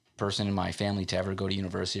 first person in my family to ever go to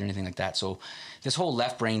university or anything like that. So this whole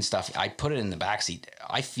left brain stuff, I put it in the backseat.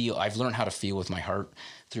 I've learned how to feel with my heart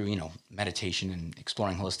through, meditation and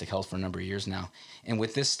exploring holistic health for a number of years now. And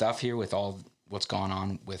with this stuff here, with all what's gone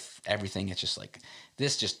on with everything, it's just like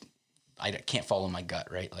I can't follow my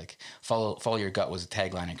gut, right? Like follow your gut was a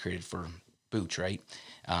tagline I created for Booch, right?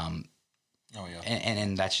 Oh yeah.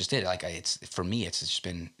 And that's just it. Like it's for me, it's just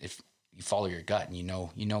been, if you follow your gut and you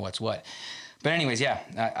know what's what. But anyways, yeah,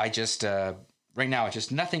 I just right now it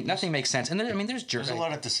just nothing makes sense. And then, there's a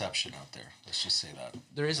lot of deception out there. Let's just say that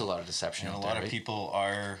there is a lot of deception out there. A lot of people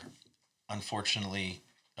are unfortunately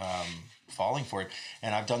falling for it.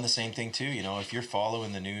 And I've done the same thing too. If you're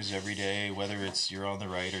following the news every day, whether it's you're on the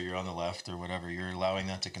right or you're on the left or whatever, you're allowing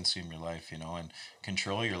that to consume your life, and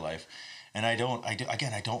control your life. And I don't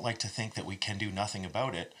like to think that we can do nothing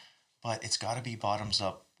about it, but it's got to be bottoms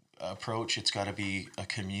up approach. It's got to be a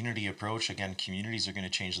community approach. Again, communities are going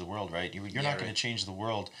to change the world, right? You're not going to change the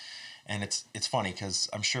world. And it's funny because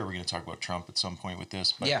I'm sure we're going to talk about Trump at some point with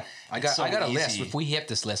this. But yeah, I got a list. If we hit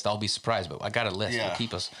this list, I'll be surprised. But I got a list. Yeah.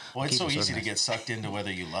 Well, it's so easy to get sucked into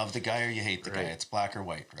whether you love the guy or you hate the guy. It's black or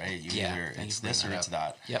white, right? Either it's this or it's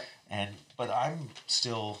that. Yep. But I'm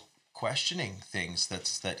still questioning things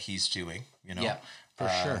that he's doing. Yeah, for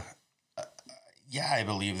sure. I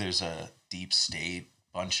believe there's a deep state,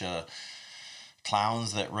 bunch of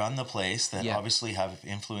clowns that run the place that obviously have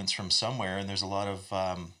influence from somewhere, and there's a lot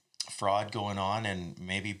of fraud going on and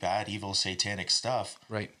maybe bad, evil, satanic stuff.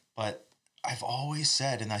 Right. But I've always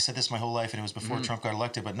said, and I said this my whole life, and it was before Trump got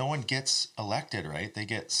elected, but no one gets elected, right? They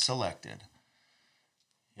get selected.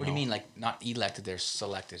 What do you mean, like not elected, they're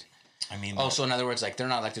selected? I mean... so in other words, like they're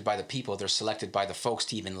not elected by the people, they're selected by the folks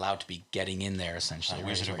to even allowed to be getting in there, essentially.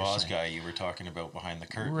 Wizard of Oz guy you were talking about behind the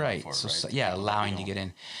curtain. Right. Before, so, right? Allowing to get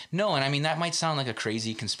in. No, and I mean, that might sound like a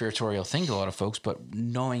crazy conspiratorial thing to a lot of folks, but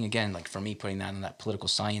knowing, again, like for me, putting that in that political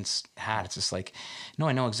science hat, it's just like, no,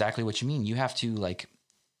 I know exactly what you mean. You have to like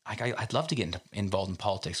I'd love to get involved in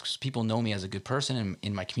politics because people know me as a good person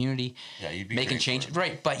in my community. Yeah, you'd be making change,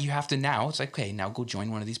 right? But you have to now. It's like, okay, now go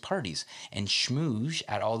join one of these parties and schmooze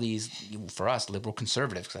at all these. For us, liberal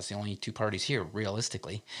conservatives, because that's the only two parties here.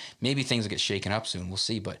 Realistically, maybe things will get shaken up soon. We'll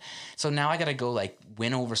see. But so now I got to go like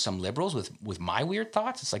win over some liberals with my weird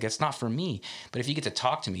thoughts. It's like it's not for me. But if you get to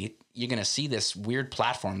talk to me, you're gonna see this weird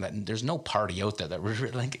platform that there's no party out there that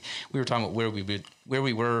we're like. We were talking about where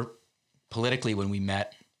we were politically when we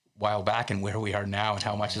met while back and where we are now and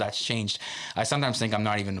how much that's changed. I sometimes think I'm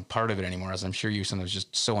not even a part of it anymore, as I'm sure you sometimes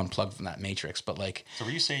just so unplugged from that matrix. But like, so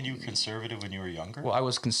were you saying you were conservative when you were younger? Well, I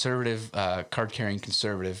was conservative, card-carrying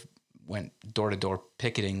conservative, went door-to-door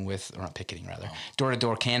picketing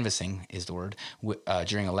door-to-door canvassing is the word,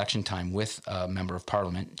 during election time with a member of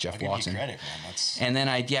parliament, Jeff Watson. I'll give you credit, man.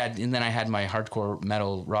 And then I had my hardcore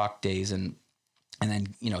metal rock days and then,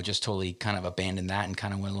 just totally kind of abandoned that and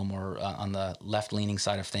kind of went a little more on the left-leaning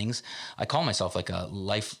side of things. I call myself like a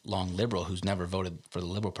lifelong liberal who's never voted for the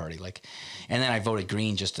Liberal Party. And then I voted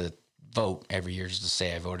Green just to vote every year just to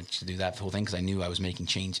say I voted to do that whole thing because I knew I was making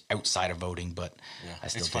change outside of voting, but I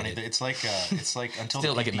still it's funny. It's like until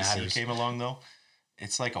still the like it PPC matters. came along though,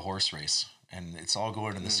 it's like a horse race and it's all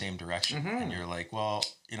going in the same direction. And you're like, well,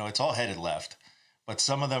 it's all headed left, but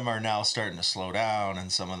some of them are now starting to slow down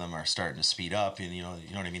and some of them are starting to speed up. And you know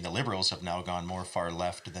what I mean? The Liberals have now gone more far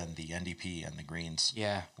left than the NDP and the Greens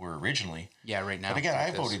were originally. Yeah, right now. But again,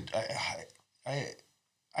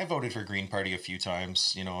 I voted for Green Party a few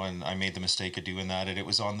times, and I made the mistake of doing that. And it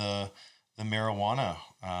was on the marijuana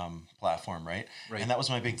platform, right? And that was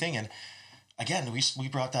my big thing. And again, we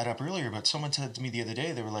brought that up earlier, but someone said to me the other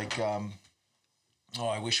day, they were like, oh,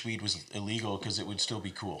 I wish weed was illegal because it would still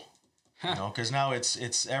be cool. Because now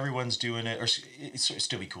it's everyone's doing it, or it's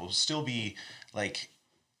still be cool, still be like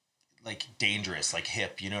dangerous, like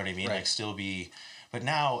hip, you know what I mean? Right. Like still be, but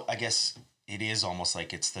now I guess it is almost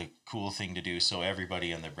like it's the cool thing to do. So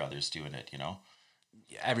everybody and their brother's doing it,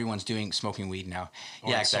 Everyone's smoking weed now.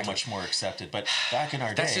 Or it's so much more accepted. But back in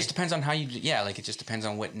our day, that just depends on how you. Yeah, like it just depends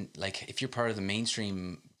on what. Like if you're part of the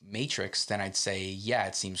mainstream matrix, then I'd say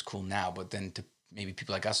it seems cool now. But then to maybe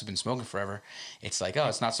people like us who've been smoking forever, it's like, oh,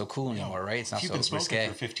 it's not so cool anymore, right? It's not so risque. You've been smoking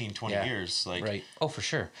for 15, 20 years. Like, right. Oh, for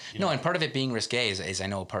sure. And part of it being risque is I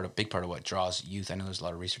know a big part of what draws youth. I know there's a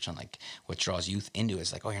lot of research on like what draws youth into it.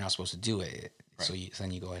 It's like, oh, you're not supposed to do it. Right. So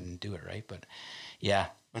then you go ahead and do it, right? But yeah.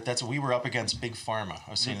 But we were up against Big Pharma.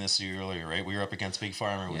 I was saying this to you earlier, right? We were up against Big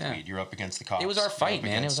Pharma with weed. You're up against the cops. It was our fight,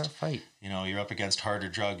 man. It was our fight. You're up against harder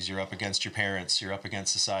drugs. You're up against your parents. You're up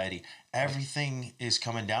against society. Everything is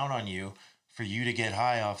coming down on you for you to get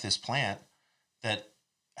high off this plant that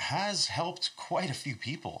has helped quite a few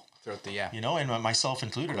people. Throughout the, and myself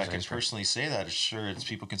included. I can personally say that. Sure,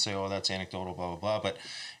 people can say, oh, that's anecdotal, blah, blah, blah. But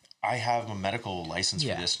I have a medical license for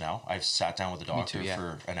this now. I've sat down with the doctor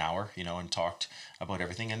for an hour, and talked about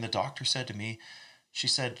everything. And the doctor said to me, she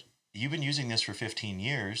said, you've been using this for 15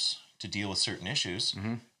 years to deal with certain issues.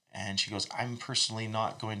 Mm-hmm. And she goes, I'm personally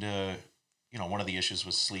not going to, one of the issues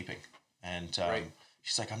was sleeping. And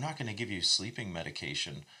she's like, I'm not going to give you sleeping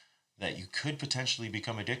medication that you could potentially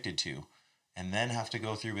become addicted to and then have to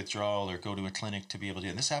go through withdrawal or go to a clinic to be able to do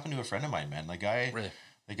it. And this happened to a friend of mine, man. The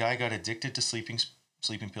guy got addicted to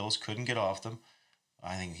sleeping pills, couldn't get off them.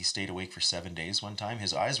 I think he stayed awake for 7 days one time.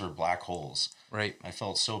 His eyes were black holes. Right. I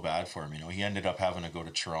felt so bad for him. He ended up having to go to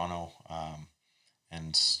Toronto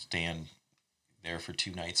and staying there for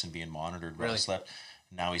 2 nights and being monitored while he slept.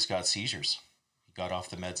 Now he's got seizures. He got off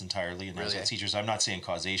the meds entirely and now he's got seizures. I'm not saying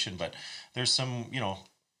causation, but there's some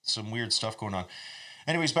weird stuff going on.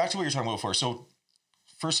 Anyways, back to what you're talking about before. So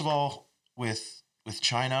first of all, with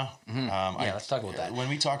China. Let's talk about that. When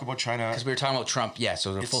we talk about China, because we were talking about Trump,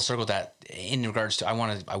 so the full circle that in regards to I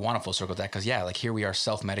want to full circle that because like here we are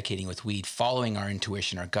self-medicating with weed, following our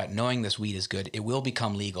intuition, our gut, knowing this weed is good. It will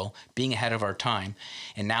become legal, being ahead of our time,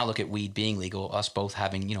 and now look at weed being legal. Us both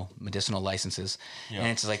having medicinal licenses, and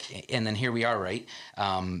it's like, and then here we are, right?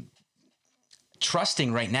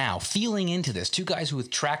 Trusting right now, feeling into this. 2 guys with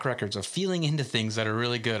track records of feeling into things that are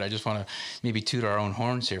really good. I just want to maybe toot our own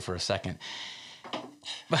horns here for a second.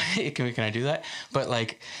 Can I do that? But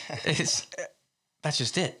like, that's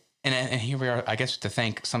just it. And here we are, I guess, to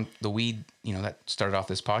thank the weed, that started off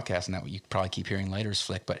this podcast and that you probably keep hearing later's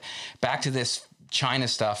flick. But back to this China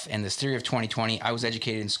stuff and this theory of 2020. I was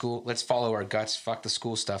educated in school. Let's follow our guts. Fuck the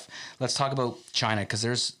school stuff. Let's talk about China because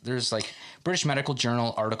there's like British Medical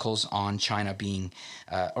Journal articles on China being,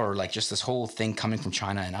 or like just this whole thing coming from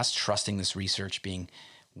China and us trusting this research being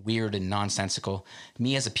weird and nonsensical.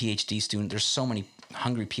 Me as a PhD student, there's so many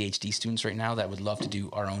hungry PhD students right now that would love to do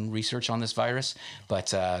our own research on this virus,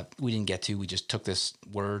 but we didn't get to. We just took this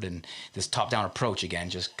word and this top-down approach again,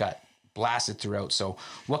 just got blasted throughout. So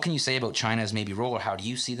what can you say about China's maybe role, or how do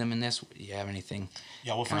you see them in this? Do you have anything?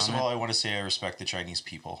 Yeah, well, first of all, I want to say I respect the Chinese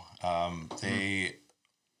people. They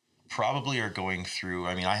probably are going through,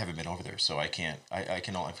 I haven't been over there, so I can't,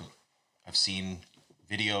 I've seen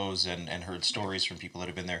videos and heard stories from people that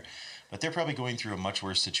have been there, but they're probably going through a much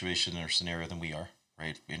worse situation or scenario than we are,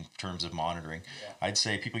 right? In terms of monitoring. Yeah. I'd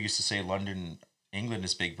say people used to say England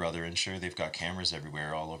is Big Brother, and sure, they've got cameras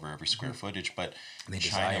everywhere, all over every square footage, but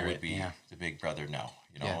China would be the Big Brother now,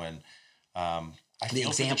 and I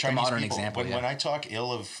feel for the Chinese people. When I talk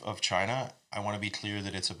ill of China, I want to be clear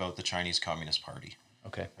that it's about the Chinese Communist Party.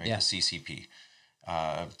 Okay. Right? Yeah. The CCP.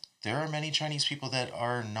 There are many Chinese people that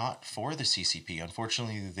are not for the CCP.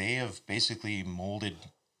 Unfortunately, they have basically molded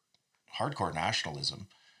hardcore nationalism,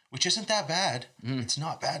 which isn't that bad. It's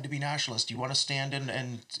not bad to be nationalist. You want to stand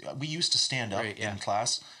and we used to stand up in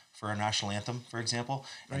class for our national anthem, for example,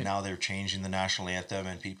 and now they're changing the national anthem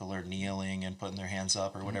and people are kneeling and putting their hands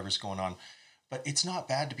up or whatever's going on. But it's not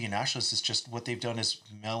bad to be a nationalist. It's just what they've done is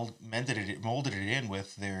molded it in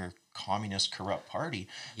with their communist corrupt party.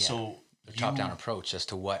 Yeah. So the top-down approach as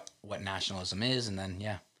to what nationalism is, and then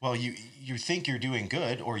well, you think you're doing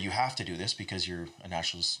good, or you have to do this because you're a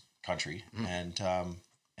nationalist country, and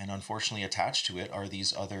unfortunately attached to it are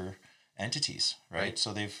these other entities, right?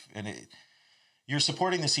 So you're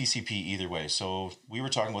supporting the CCP either way. So we were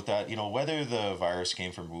talking about that, whether the virus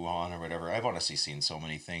came from Wuhan or whatever. I've honestly seen so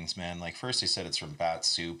many things, man. Like first they said it's from bat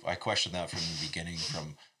soup. I questioned that from the beginning,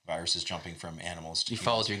 from viruses jumping from animals to you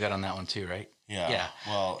followed your gut on that one too, right? Yeah.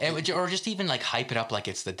 Well, or just even like hype it up like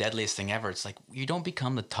it's the deadliest thing ever. It's like you don't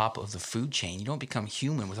become the top of the food chain. You don't become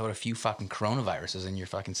human without a few fucking coronaviruses in your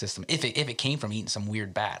fucking system. If it came from eating some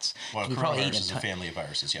weird bats, well, coronavirus is a family of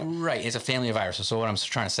viruses. Yeah, right. It's a family of viruses. So what I'm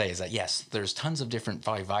trying to say is that yes, there's tons of different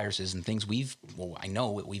viruses and things I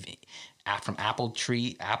know we've from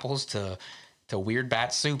apples to weird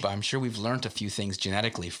bat soup. I'm sure we've learned a few things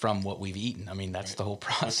genetically from what we've eaten. I mean, that's the whole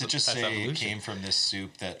process. But to just say evolution. It came from this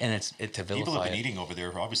soup that to people have been eating over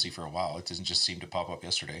there obviously for a while. It doesn't just seem to pop up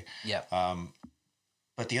yesterday. Yeah.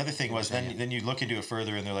 But the other thing was then you look into it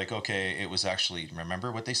further and they're like, okay, it was actually,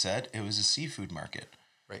 remember what they said? It was a seafood market.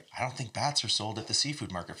 Right. I don't think bats are sold at the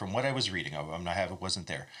seafood market from what I was reading. It wasn't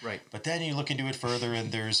there. Right. But then you look into it further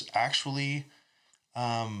and there's actually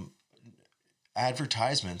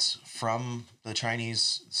advertisements from the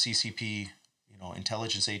Chinese CCP,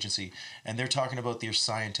 intelligence agency, and they're talking about their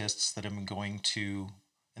scientists that have been going to,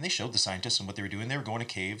 and they showed the scientists and what they were doing. They were going to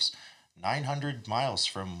caves 900 miles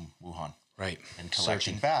from Wuhan, right, and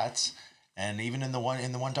collecting bats. And even in the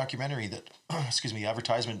one documentary that, the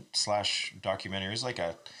advertisement / documentary is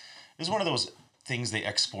it's one of those things they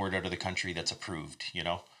export out of the country that's approved.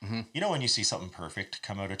 Mm-hmm. When you see something perfect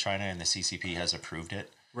come out of China and the CCP has approved it.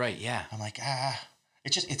 Right. Yeah. I'm like,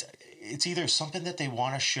 it's either something that they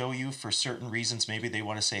want to show you for certain reasons. Maybe they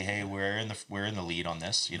want to say, hey, we're in the lead on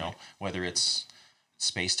this, right. Whether it's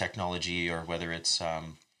space technology or whether it's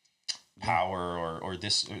power or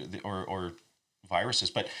this or viruses.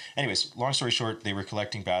 But anyways, long story short, they were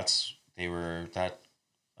collecting bats. They were that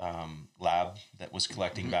lab that was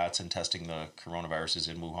collecting mm-hmm. bats and testing the coronaviruses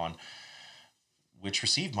in Wuhan, which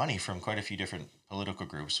received money from quite a few different political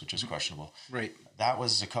groups, which is questionable. Right. That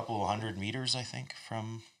was a couple 100 meters, I think,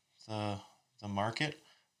 from the market.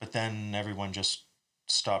 But then everyone just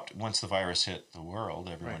stopped. Once the virus hit the world,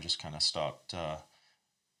 everyone just kind of stopped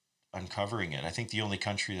uncovering it. I think the only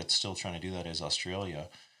country that's still trying to do that is Australia,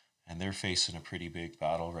 and they're facing a pretty big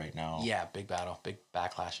battle right now. Yeah, big battle, big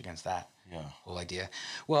backlash against that. Yeah. Whole idea.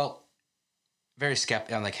 Well, very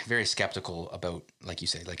skeptical about, like you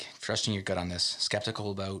say, like trusting your gut on this, skeptical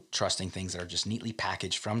about trusting things that are just neatly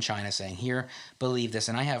packaged from China saying, here, believe this.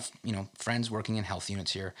 And I have, friends working in health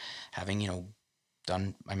units here, having,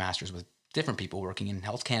 done my master's with different people working in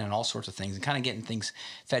Health Canada and all sorts of things and kind of getting things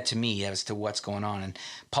fed to me as to what's going on. And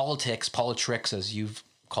politricks, as you've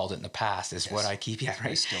called it in the past, is what I keep. Yeah,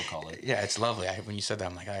 right. I still call it. Yeah, it's lovely. When you said that,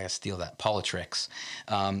 I'm like, I gotta steal that. Politricks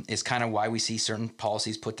is kind of why we see certain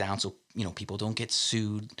policies put down so people don't get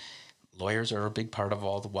sued. Lawyers are a big part of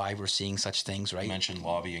why we're seeing such things, right? You mentioned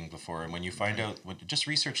lobbying before, and when you find out, just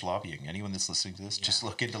research lobbying. Anyone that's listening to this, just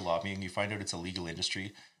look into lobbying. You find out it's a legal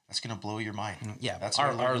industry. That's going to blow your mind. Yeah, that's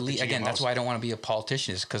again. That's why I don't want to be a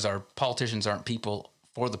politician, is because our politicians aren't people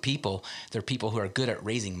for the people. They're people who are good at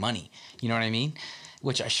raising money. You know what I mean?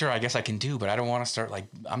 Which I guess I can do, but I don't want to start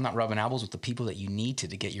I'm not rubbing elbows with the people that you need to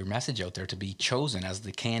get your message out there to be chosen as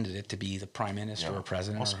the candidate to be the prime minister or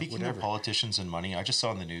president. Well, speaking of politicians and money, I just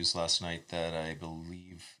saw in the news last night that I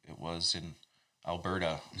believe it was in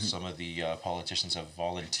Alberta, mm-hmm. some of the politicians have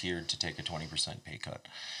volunteered to take a 20% pay cut.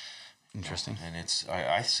 Interesting. And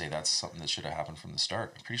I say that's something that should have happened from the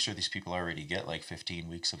start. I'm pretty sure these people already get 15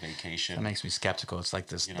 weeks of vacation. That makes me skeptical. It's like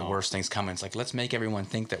this, the worst thing's coming. It's like, let's make everyone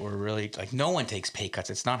think that we're really no one takes pay cuts.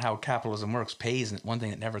 It's not how capitalism works. Pay isn't one thing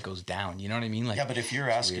that never goes down. You know what I mean? Yeah, but if you're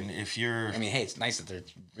asking, hey, it's nice that they're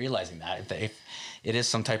realizing that. If it is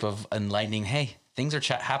some type of enlightening, hey, things are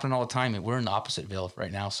happening all the time. We're in the Oppositville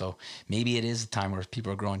right now, so maybe it is a time where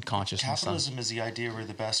people are growing conscious. Capitalism is the idea where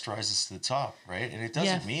the best rises to the top, right? And it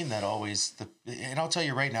doesn't mean that always. And I'll tell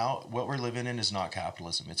you right now, what we're living in is not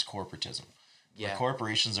capitalism; it's corporatism. Yeah, the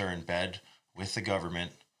corporations are in bed with the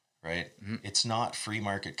government, right? Mm-hmm. It's not free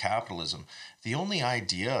market capitalism. The only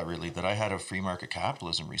idea really that I had of free market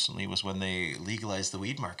capitalism recently was when they legalized the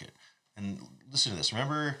weed market. And listen to this.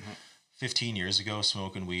 Remember? Mm-hmm. 15 years ago,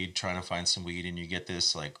 smoking weed, trying to find some weed, and you get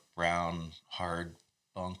this brown, hard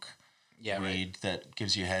bunk weed that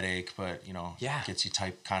gives you a headache, but gets you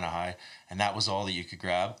type kind of high, and that was all that you could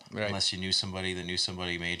grab unless you knew somebody that knew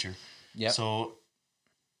somebody major. Yeah. So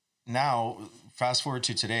now, fast forward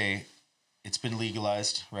to today, it's been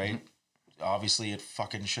legalized, right? Obviously, it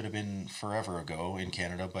fucking should have been forever ago in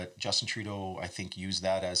Canada, but Justin Trudeau, I think, used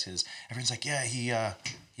that as his. Everyone's like, yeah,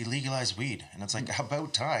 he legalized weed, and it's like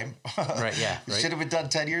about time. Right. Yeah. It Right. should have been done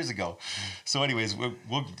 10 years ago. So, anyways, we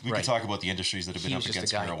Right. could talk about the industries that have been He up was just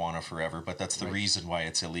against a guy. marijuana forever, but that's the Right. reason why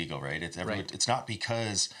it's illegal, right? Right. It's not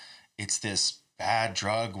because it's this bad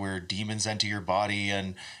drug where demons enter your body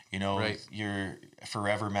and Right. you're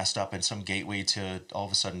forever messed up in some gateway to all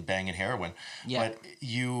of a sudden banging heroin. Yeah. But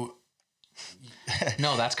you.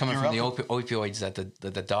 No, that's coming You're from the up- opioids that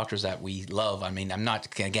the doctors that we love. I mean, I'm not,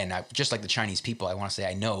 again, just like the Chinese people, I want to say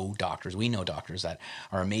I know doctors, we know doctors that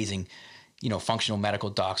are amazing, functional medical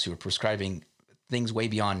docs who are prescribing things way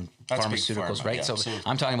beyond That's big pharmaceuticals, pharma, right? yeah. So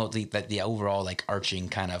I'm talking about the overall like arching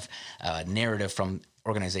kind of narrative from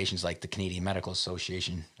organizations like the Canadian Medical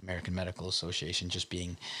Association, American Medical Association, just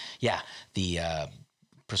being, the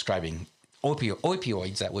prescribing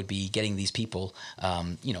opioids that would be getting these people,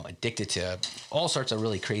 addicted to all sorts of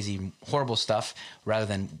really crazy, horrible stuff, rather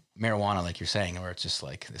than marijuana, like you're saying, where it's just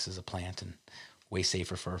like this is a plant and way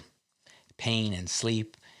safer for pain and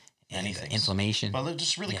sleep and Anything. inflammation. Well,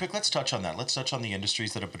 just really quick, let's touch on that. Let's touch on the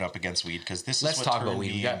industries that have been up against weed, because this Let's is what talk about turned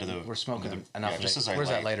weed. me into the. We're smoking into the, enough. Yeah, just as I Where's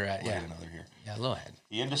that light lighter at? Yeah, another here. yeah, low head.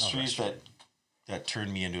 The industries that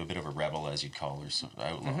turned me into a bit of a rebel, as you'd call, or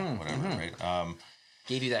outlaw, whatever, right?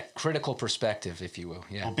 Gave you that critical perspective, if you will.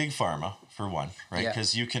 Yeah. Well, big pharma for one, right? Yeah.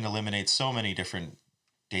 Because you can eliminate so many different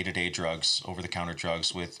day-to-day drugs, over-the-counter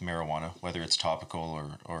drugs with marijuana, whether it's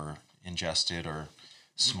topical or ingested or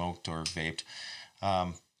smoked or vaped.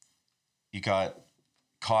 You got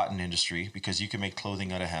cotton industry, because you can make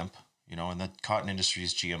clothing out of hemp, and the cotton industry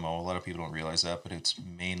is GMO. A lot of people don't realize that, but it's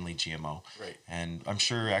mainly GMO. Right. And I'm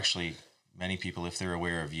sure actually many people, if they're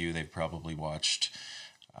aware of you, they've probably watched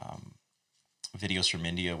videos from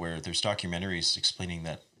India where there's documentaries explaining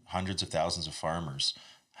that hundreds of thousands of farmers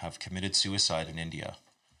have committed suicide in India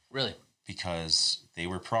Really? because they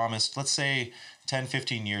were promised, let's say 10,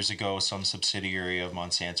 15 years ago, some subsidiary of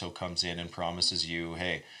Monsanto comes in and promises you,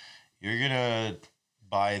 hey, you're going to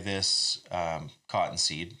buy this cotton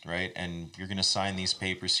seed, right? And you're going to sign these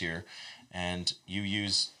papers here. And you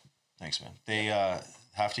use, thanks, man. They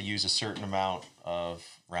have to use a certain amount of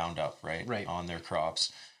Roundup, right? Right. On their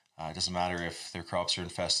crops. It doesn't matter if their crops are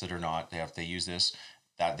infested or not. They use this.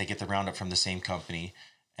 That they get the Roundup from the same company.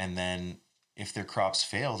 And then if their crops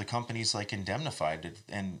fail, the company's like indemnified,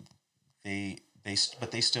 and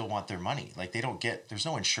but they still want their money. Like there's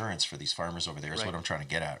no insurance for these farmers over there is what I'm trying to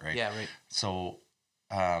get at, right? Yeah, right. So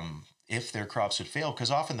if their crops would fail,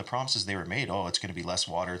 because often the promises they were made, it's going to be less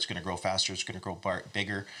water, it's going to grow faster, it's going to grow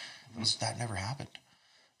bigger. That never happened.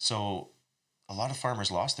 So a lot of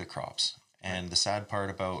farmers lost their crops. And the sad part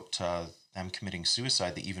about them committing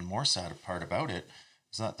suicide, the even more sad part about it,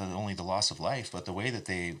 is not only the loss of life, but the way that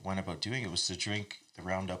they went about doing it was to drink the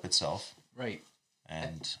Roundup itself. Right.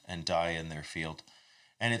 And die in their field.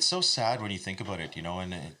 And it's so sad when you think about it,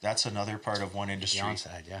 and that's another part of one industry Beyond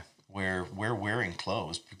sad, yeah. where we're wearing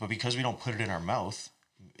clothes, but because we don't put it in our mouth,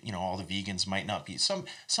 all the vegans might not be, some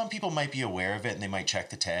people might be aware of it and they might check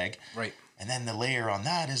the tag. Right. And then the layer on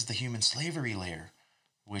that is the human slavery layer,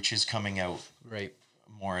 which is coming out Right.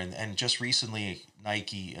 more. And just recently,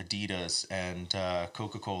 Nike, Adidas, and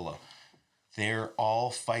Coca-Cola, they're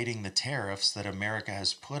all fighting the tariffs that America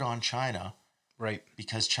has put on China. Right.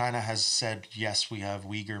 Because China has said, yes, we have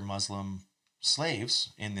Uyghur Muslim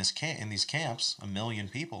slaves in these camps, 1 million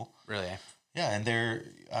people. Really? Yeah, and they're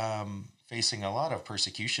facing a lot of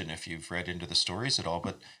persecution if you've read into the stories at all.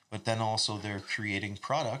 But then also they're creating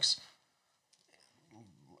products,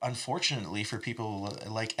 unfortunately, for people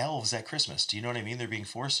like elves at Christmas. Do you know what I mean? They're being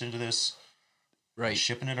forced into this, Right.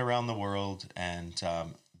 shipping it around the world, and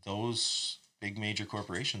those big major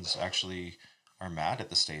corporations actually are mad at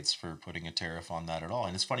the States for putting a tariff on that at all.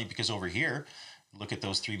 And it's funny because over here, look at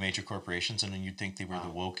those 3 major corporations, and then you'd think they were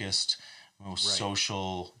the wokest, most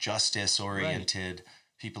social justice oriented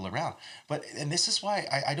people around. And this is why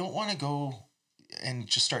I don't want to go and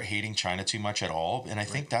just start hating China too much at all. And I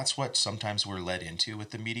think that's what sometimes we're led into with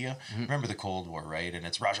the media. Remember the Cold War, right? And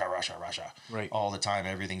it's Russia, Russia, Russia. Right. All the time,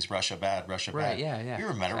 everything's Russia bad, Russia Right, bad. yeah. You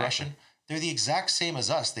ever met a Russian? They're the exact same as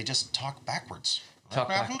us. They just talk backwards.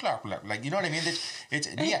 Like, you know what I mean?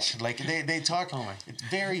 They talk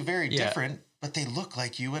very, very different, but they look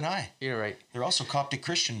like you and I. You're right. They're also Coptic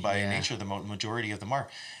Christian by nature. The majority of them are.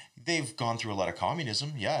 They've gone through a lot of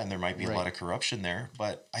communism, and there might be a lot of corruption there.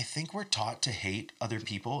 But I think we're taught to hate other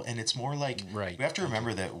people, and it's more like we have to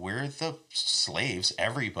remember that we're the slaves,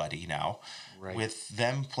 everybody now, with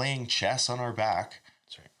them playing chess on our back.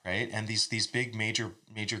 That's right. right? And these big major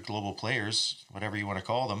global players, whatever you want to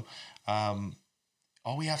call them,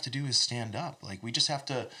 all we have to do is stand up. Like, we just have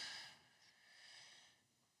to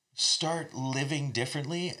start living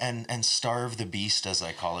differently and starve the beast, as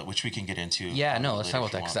I call it, which we can get into. Yeah, no, let's talk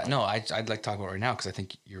about that. I'd like to talk about it right now because I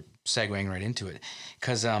think you're segueing right into it.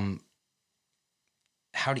 Because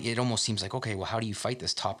it almost seems like, okay, well, how do you fight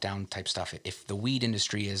this top-down type stuff? If the weed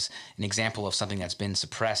industry is an example of something that's been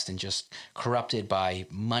suppressed and just corrupted by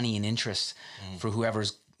money and interest for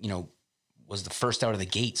whoever's, was the first out of the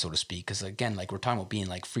gate, so to speak. Because again, like, we're talking about being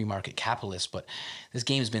like free market capitalists, but this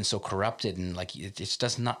game has been so corrupted, and like it's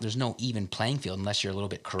just not. There's no even playing field unless you're a little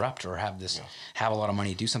bit corrupt or have a lot of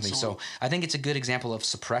money to do something. So I think it's a good example of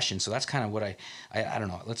suppression. So that's kind of what I don't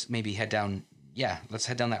know. Let's maybe head down. Yeah, let's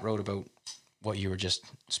head down that road about what you were just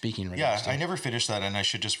speaking. I never finished that, and I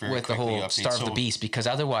should just very quickly the whole update. Starve the Beast, because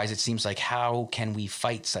otherwise it seems like, how can we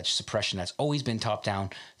fight such suppression that's always been top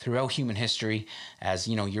down throughout human history? As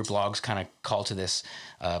your blogs kind of call to this,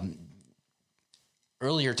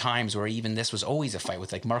 earlier times where even this was always a fight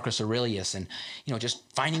with like Marcus Aurelius, and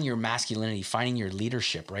just finding your masculinity, finding your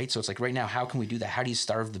leadership, right? So it's like, right now, how can we do that? How do you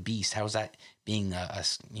starve the beast? How is that being a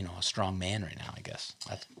strong man right now? I guess.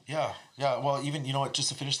 Yeah. Well, even just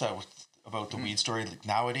to finish that about the weed story, like,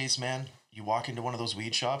 nowadays, man, you walk into one of those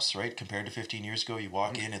weed shops, right? Compared to 15 years ago, you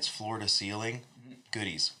walk in, it's floor to ceiling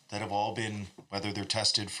goodies that have all been, whether they're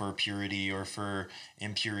tested for purity or for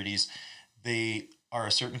impurities, they are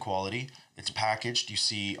a certain quality. It's packaged. You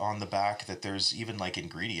see on the back that there's even like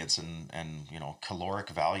ingredients and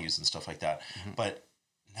caloric values and stuff like that. But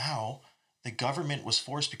now the government was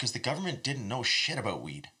forced, because the government didn't know shit about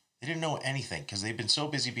weed. They didn't know anything because they've been so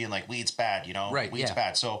busy being like, weed's bad, right, weed's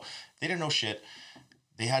bad. So they didn't know shit.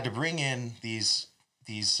 They had to bring in these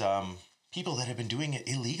people that have been doing it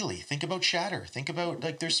illegally. Think about Shatter. Think about,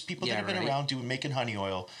 like, there's people that have been around making honey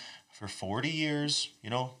oil for 40 years,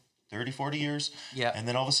 30, 40 years. Yeah. And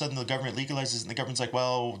then all of a sudden the government legalizes it, and the government's like,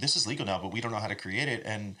 well, this is legal now, but we don't know how to create it.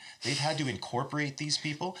 And they've had to incorporate these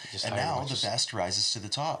people. And now the best rises to the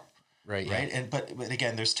top. Right. And but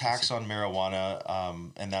again, there's tax on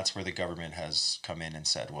marijuana, and that's where the government has come in and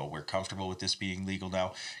said, well, we're comfortable with this being legal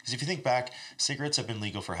now. Because if you think back, cigarettes have been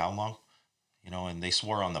legal for how long? And they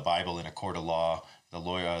swore on the Bible in a court of law.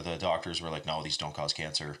 The doctors were like, no, these don't cause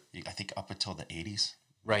cancer. I think up until the 80s.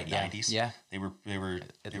 Right. 90s. Yeah. They were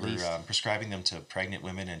prescribing them to pregnant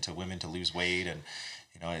women and to women to lose weight, and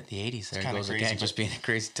the 80s. There goes again, just being a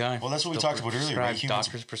crazy time. Well, that's what we talked about earlier. Right?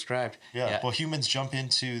 Doctors prescribed. Yeah. Well, humans jump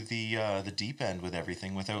into the deep end with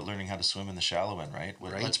everything without learning how to swim in the shallow end, right?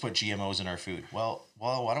 Let's put GMOs in our food. Well,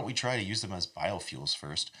 why don't we try to use them as biofuels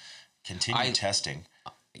first? Continue testing.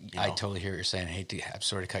 I totally hear what you're saying. I'm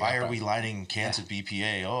sorry to cut you off. Why are we lining cans with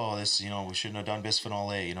BPA? Oh, this, we shouldn't have done bisphenol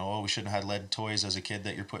A. We shouldn't have had lead toys as a kid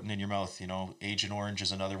that you're putting in your mouth. Agent Orange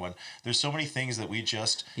is another one. There's so many things that we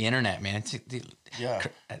just... The internet, man.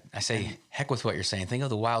 I say, heck with what you're saying. Think of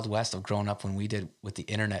the Wild West of growing up when we did with the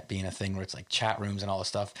internet being a thing where it's like chat rooms and all this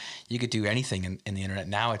stuff. You could do anything in the internet.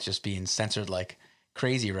 Now it's just being censored like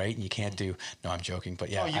crazy, right? And you can't do... No, I'm joking, but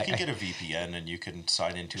yeah. Well, you can get a VPN and you can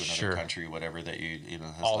sign into another country, whatever that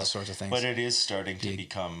all the sorts of things. But it is starting to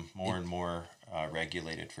become more and more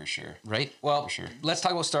regulated, for sure. Right? Well, let's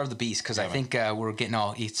talk about Starve the Beast, because I think we're getting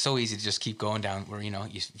it's so easy to just keep going down where,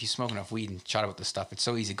 if you smoke enough weed and chat about this stuff, it's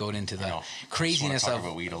so easy to go into the craziness of...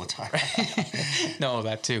 about weed all the time. No,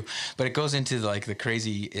 that too. But it goes into like the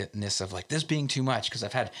craziness of like this being too much, because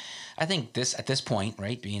I think this, at this point,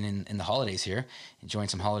 right, being in the holidays here, enjoying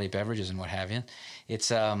some holiday beverages and what have you, it's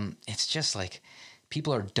just like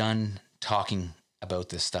people are done talking about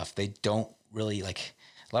this stuff. They don't really like...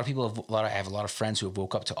 A lot of people I have a lot of friends who have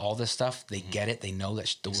woke up to all this stuff. They get it. They know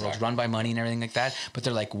that the world's run by money and everything like that. But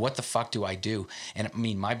they're like, what the fuck do I do? And I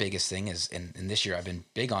mean, my biggest thing is, and this year I've been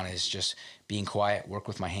big on it, is just being quiet, work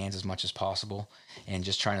with my hands as much as possible, and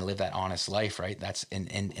just trying to live that honest life, right? That's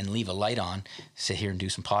and leave a light on, sit here and do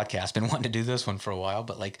some podcasts. Been wanting to do this one for a while,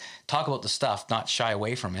 but like talk about the stuff, not shy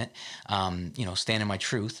away from it, stand in my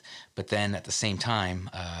truth. But then at the same time,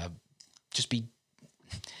 just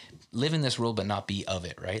live in this world, but not be of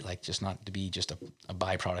it, right? Like just not to be just a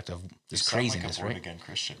byproduct of this craziness, like a right? Born-again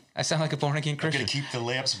Christian. I sound like a born-again Christian. I'm gonna keep the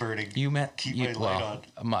lamps burning. Keep my light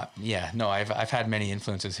on. I've had many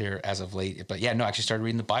influences here as of late, but actually started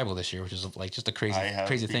reading the Bible this year, which is like just a crazy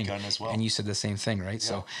thing. As well. And you said the same thing, right? Yeah.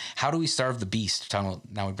 So how do we starve the beast?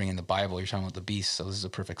 Now we bring in the Bible. You're talking about the beast, so this is a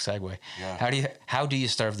perfect segue. Yeah. How do you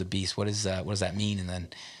starve the beast? What does that mean? And then,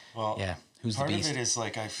 who's part the beast? of it is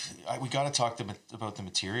like we got to talk about the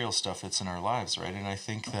material stuff that's in our lives, right? And I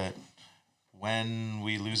think that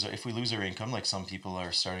if we lose our income, like some people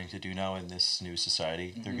are starting to do now in this new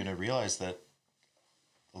society, they're going to realize that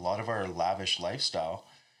a lot of our lavish lifestyle,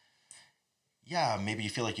 yeah, maybe you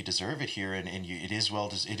feel like you deserve it here, and it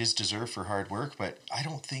is deserved for hard work, but I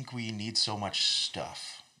don't think we need so much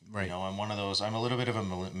stuff. Right. I'm one of those. I'm a little bit of a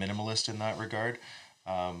minimalist in that regard.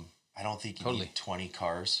 I don't think you need 20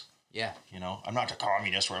 cars. Yeah. I'm not a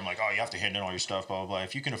communist where I'm like, oh, you have to hand in all your stuff, blah, blah, blah.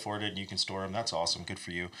 If you can afford it and you can store them, that's awesome. Good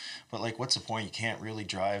for you. But like, what's the point? You can't really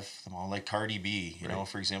drive them all. Like Cardi B,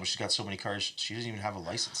 for example, she's got so many cars, she doesn't even have a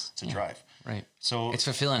license to drive. Right. So it's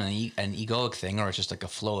fulfilling an egoic thing, or it's just like a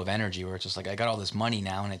flow of energy where it's just like, I got all this money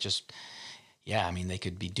now, and it just, they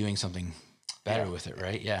could be doing something better with it,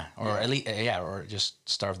 right? Yeah. Or at least, or just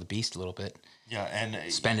starve the beast a little bit. Yeah.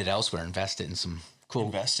 And spend it elsewhere, invest it in some cool.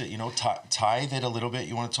 Invest it, tithe it a little bit.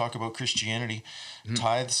 You want to talk about Christianity,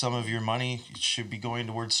 tithe some of your money. It should be going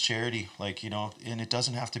towards charity, and it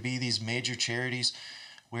doesn't have to be these major charities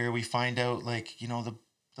where we find out,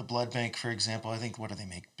 the blood bank, for example. I think, what do they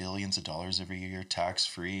make? Billions of dollars every year, tax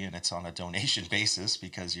free, and it's on a donation basis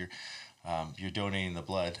because you're donating the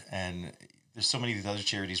blood. And there's so many of these other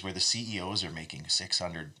charities where the CEOs are making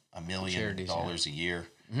 $600 million a year.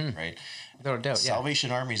 Right. Without a doubt. Salvation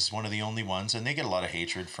Army is one of the only ones, and they get a lot of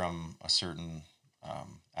hatred from a certain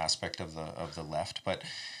aspect of the left. But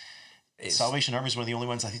Salvation Army is one of the only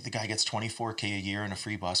ones. I think the guy gets $24,000 a year and a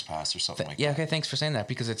free bus pass or something like that. Yeah. Okay. Thanks for saying that,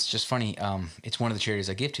 because it's just funny. It's one of the charities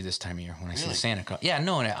I give to this time of year when I see the Santa Claus. Yeah.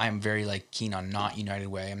 No, and I'm very keen on not United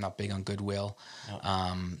Way. I'm not big on Goodwill. No.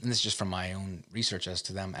 And this is just from my own research as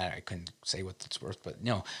to them. I couldn't say what it's worth, but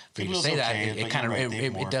for you to say that, it kind of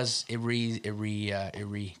it does it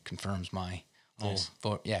reconfirms my whole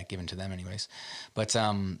vote. Yeah, given to them anyways. But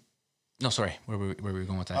no, sorry. Where were we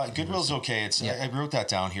going with that? Goodwill's okay. I wrote that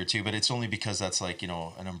down here too, but it's only because that's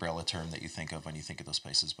an umbrella term that you think of when you think of those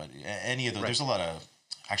places. But any of those, there's a lot of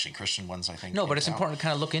actually Christian ones, I think. No, but it's important to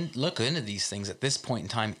kind of look into these things at this point in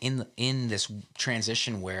time in this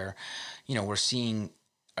transition where, we're seeing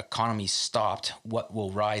economies stopped. What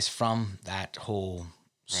will rise from that whole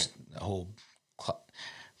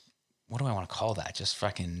what do I want to call that? Just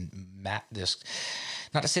fucking not to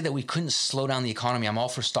say that we couldn't slow down the economy. I'm all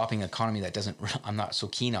for stopping an economy that I'm not so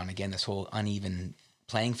keen on. Again, this whole uneven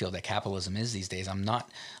playing field that capitalism is these days. I'm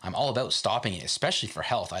all about stopping it, especially for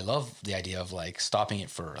health. I love the idea of stopping it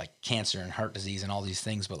for cancer and heart disease and all these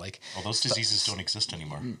things, but well, those diseases don't exist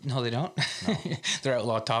anymore. No, they don't. No. They're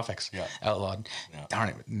outlawed topics. Yeah. Outlawed. Yeah. Darn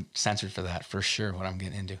it. Censored for that for sure. What I'm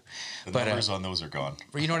getting into. The numbers on those are gone.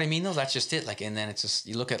 You know what I mean though? That's just it. And then it's just,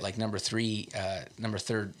 you look at number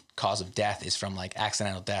third cause of death is from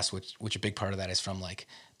accidental deaths, which a big part of that is from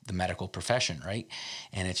the medical profession, right?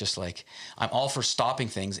 And it's just I'm all for stopping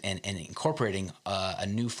things and incorporating a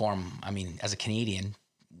new form. I mean, as a Canadian,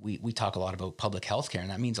 we talk a lot about public health care, and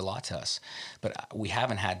that means a lot to us. But we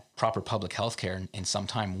haven't had proper public health care in some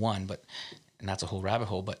time, one, and that's a whole rabbit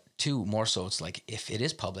hole. But two, more so, it's if it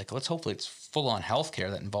is public, let's hopefully it's full-on health care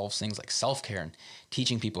that involves things like self-care and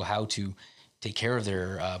teaching people how to take care of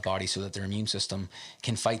their body so that their immune system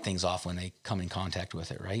can fight things off when they come in contact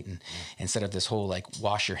with it, right? And instead of this whole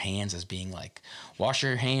wash your hands as being wash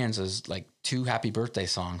your hands as 2 happy birthday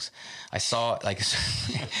songs. I saw I want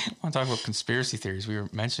to talk about conspiracy theories. We were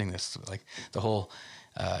mentioning this, the whole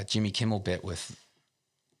Jimmy Kimmel bit with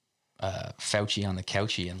Fauci on the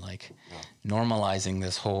couchy and normalizing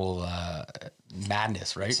this whole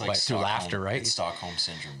madness, right? Through laughter, right? It's Stockholm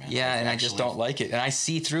syndrome, man. Yeah, and I just don't like it. And I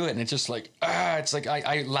see through it, and it's just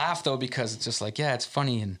I laugh though because it's just it's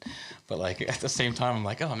funny, but at the same time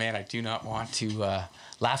I'm oh man, I do not want to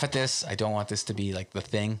laugh at this. I don't want this to be the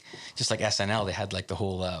thing. Just like SNL, they had the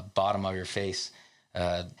whole bottom of your face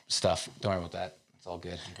stuff. Don't worry about that. It's all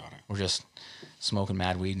good. Got it. We're just smoking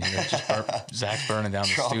mad weed in here. Zach's burning down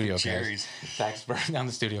the studio, guys. Zach's burning down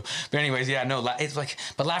the studio. But anyways, yeah, no, it's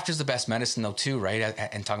but laughter's the best medicine though too, right?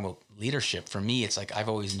 And talking about leadership, for me, it's I've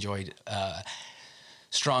always enjoyed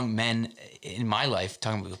strong men in my life.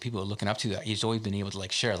 Talking about people looking up to, he's always been able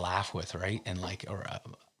to share a laugh with, right? And or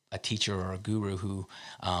a teacher or a guru who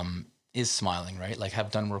is smiling, right?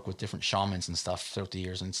 Have done work with different shamans and stuff throughout the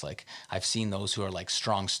years, and it's I've seen those who are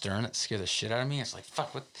strong, stern, that scare the shit out of me. It's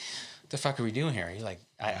fuck, what the fuck are we doing here? You're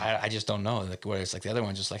I just don't know. Where it's the other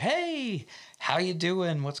one's just hey, how you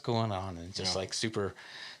doing? What's going on? And just super,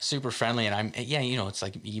 super friendly. And it's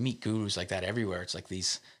you meet gurus like that everywhere. It's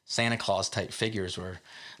these Santa Claus type figures where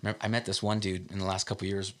I met this one dude in the last couple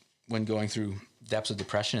of years when going through depths of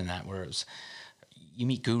depression and that, where it was, you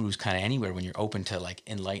meet gurus kind of anywhere when you're open to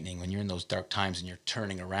enlightening, when you're in those dark times and you're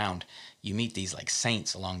turning around, you meet these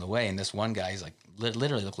saints along the way. And this one guy's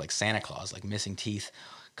literally looked like Santa Claus, missing teeth,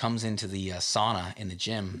 comes into the sauna in the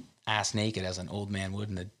gym, ass naked as an old man would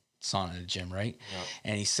in the sauna in the gym, right? Yep.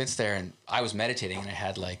 And he sits there, and I was meditating, and I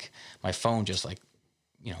had like my phone just like,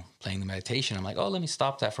 playing the meditation. I'm like, oh, let me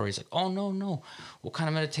stop that for you. He's like, oh, no. What kind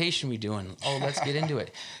of meditation we doing? Oh, let's get into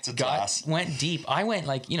it. Went deep. I went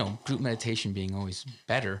like, group meditation being always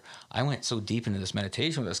better. I went so deep into this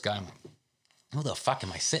meditation with this guy. I'm like, who the fuck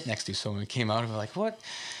am I sitting next to? So when we came out of it, like, what?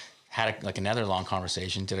 Had another long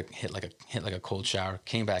conversation, hit like a cold shower,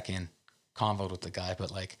 came back in, convoed with the guy,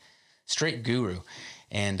 but like straight guru.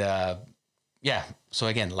 And, so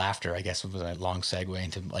again, laughter, I guess, was a long segue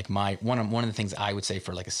into like one of the things I would say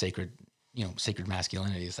for like a sacred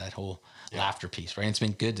masculinity is that whole laughter piece, right? And it's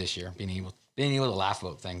been good this year, being able to laugh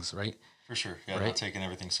about things, right? For sure, yeah, right? Not taking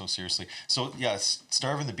everything so seriously. So yeah,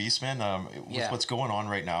 Starving the Beast, man. With what's going on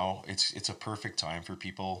right now, it's a perfect time for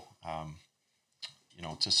people,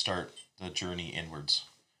 to start the journey inwards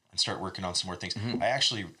and start working on some more things. Mm-hmm. I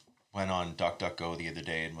actually went on DuckDuckGo the other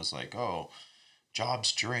day and was like, oh,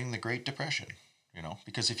 jobs during the Great Depression,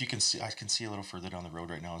 because if you can see, I can see a little further down the road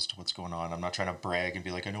right now as to what's going on. I'm not trying to brag and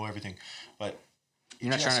be like, I know everything, but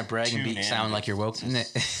you're not trying to brag and sound like you're woke.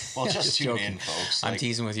 Well, just tune in, folks. I'm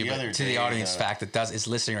teasing with you, but to the audience fact that is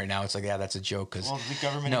listening right now, it's like, yeah, that's a joke. Well, the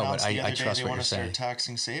government announced the other day they want to start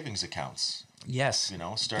taxing savings accounts. Yes.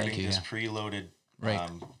 Starting this preloaded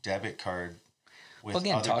debit card with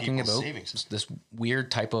again, other talking people's about savings. This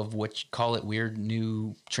weird type of what you call it weird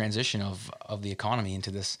new transition of the economy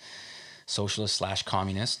into this socialist /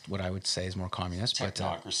 communist, what I would say is more communist.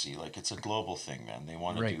 Technocracy, like it's a global thing, man. They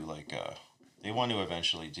want to do they want to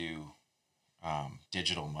eventually do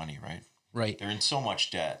digital money, right? Right. They're in so much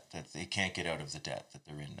debt that they can't get out of the debt that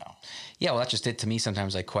they're in now. Yeah, well, that's just it. To me,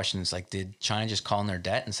 sometimes I question, it's like, did China just call in their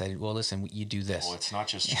debt and say, well, listen, you do this? Well, it's not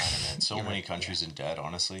just China, man. So many countries in debt,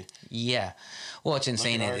 honestly. Yeah. Well, it's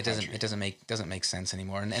insane. It doesn't make sense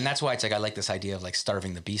anymore. And that's why it's like, I like this idea of like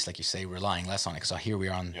starving the beast, like you say, relying less on it. Because here we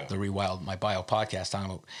are on the Rewild My Bio podcast talking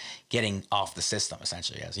about getting off the system,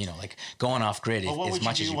 essentially, as like going off grid as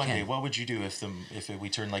much as you can. What would you do if we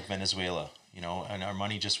turned like Venezuela? And our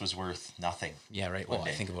money just was worth nothing. Yeah, right. Well,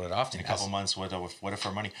 I think about it often. In a couple months, what if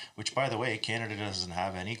our money, which by the way, Canada doesn't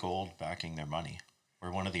have any gold backing their money.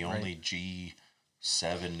 We're one of the only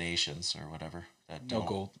G7 nations or whatever that no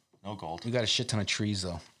gold. No gold. We got a shit ton of trees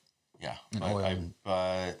though. Yeah,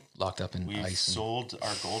 but locked up in we've ice. Sold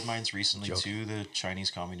our gold mines recently to the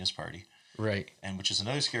Chinese Communist Party. Right. And which is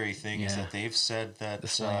another scary thing is that they've said that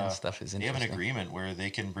stuff is they have an agreement where they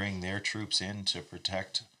can bring their troops in to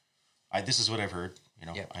protect. This is what I've heard.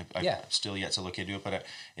 I'm still yet to look into it, but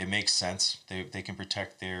it makes sense. They can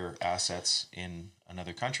protect their assets in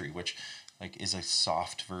another country, which is a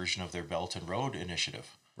soft version of their Belt and Road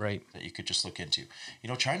Initiative. Right. That you could just look into.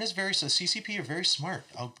 China's CCP are very smart.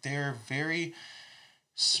 They're very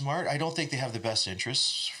smart. I don't think they have the best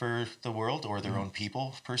interests for the world or their own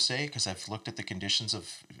people per se, because I've looked at the conditions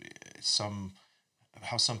of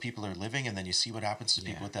how some people are living, and then you see what happens to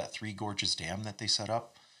people with that Three Gorges Dam that they set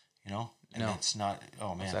up. And it's not.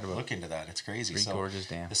 Oh man, look into that. It's crazy. Three Gorges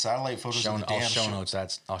Dam. The satellite photos of the dam.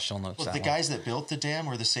 I'll show notes. Well, the guys that built the dam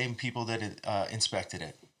were the same people that inspected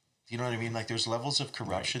it. You know what I mean? Like there's levels of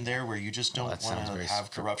corruption there where you just don't want to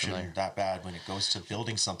have corruption that bad when it goes to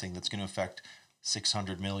building something that's going to affect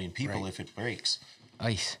 600 million people if it breaks.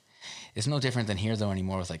 Ice. It's no different than here though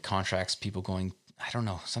anymore with like contracts. People going. I don't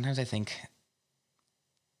know. Sometimes I think.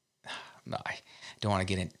 No, I don't want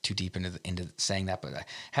to get too deep into saying that, but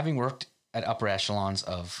having worked at upper echelons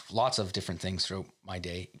of lots of different things throughout my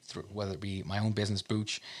day, whether it be my own business,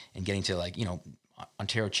 Booch, and getting to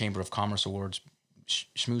Ontario Chamber of Commerce Awards,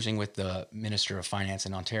 schmoozing with the Minister of Finance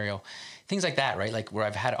in Ontario, things like that, right? Like where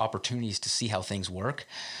I've had opportunities to see how things work.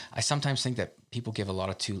 I sometimes think that people give a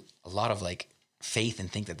lot of like faith and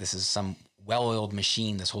think that this is some well-oiled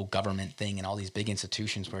machine, this whole government thing and all these big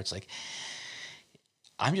institutions where it's like,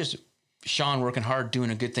 I'm just Sean working hard,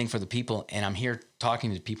 doing a good thing for the people. And I'm here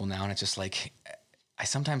talking to people now. And it's just like, I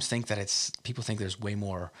sometimes think that people think there's way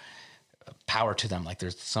more power to them. Like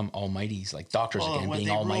there's some almighties, like doctors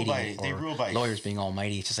being almighty, or lawyers being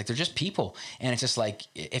almighty. It's just like, they're just people. And it's just like,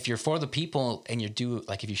 if you're for the people and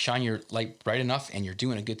if you shine your light bright enough and you're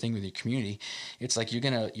doing a good thing with your community, it's like, you're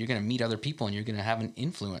going to meet other people and you're going to have an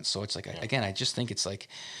influence. So it's like, again, I just think it's like,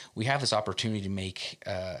 we have this opportunity to make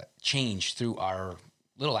change through our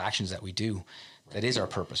little actions that we do. That is our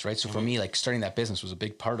purpose, right? So for me, like starting that business was a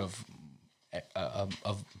big part of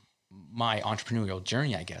my entrepreneurial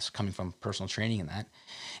journey, I guess, coming from personal training and that.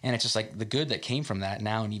 And it's just like the good that came from that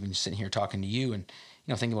now, and even sitting here talking to you and,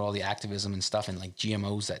 thinking about all the activism and stuff and like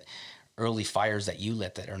GMOs that early fires that you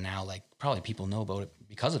lit that are now like probably people know about it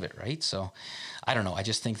because of it, right? So I don't know. I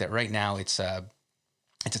just think that right now it's a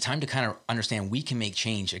time to kind of understand we can make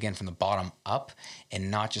change again from the bottom up,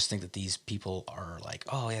 and not just think that these people are like,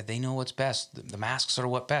 oh yeah, they know what's best. The masks are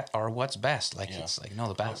what's best. Like it's like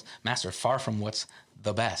no, the masks are far from what's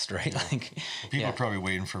the best, right? Yeah. Like people are probably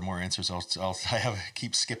waiting for more answers. I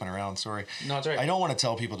keep skipping around. Sorry. No, it's all right. I don't want to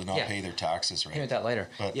tell people to not pay their taxes, right? Hit that later.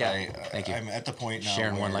 But thank you. I'm at the point now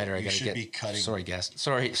sharing where one later. I got to get. Be cutting. Sorry, guest.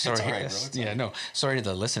 Sorry. It's all right, bro. Yeah, no. Sorry to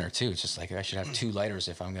the listener too. It's just like I should have 2 lighters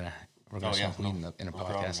if we're gonna smoke weed in a podcast.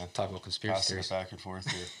 Problem, talk about conspiracy theories. Back and forth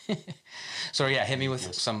here. So hit me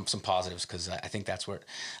with some positives, because I think that's where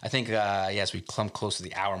I think as we come close to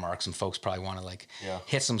the hour mark, some folks probably want to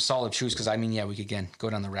hit some solid truths. Because we could again go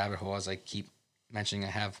down the rabbit hole as I keep mentioning. I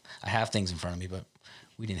have things in front of me, but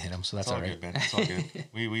we didn't hit them, so that's all right. Good, man. It's all good.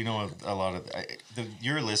 We know a lot of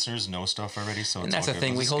your listeners know stuff already, so and that's the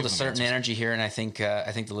thing. We hold a certain energy here, and I think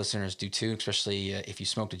the listeners do too. Especially if you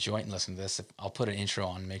smoked a joint and listened to this, I'll put an intro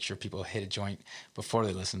on, make sure people hit a joint before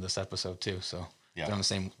they listen to this episode too. So they're on the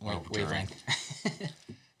same wavelength.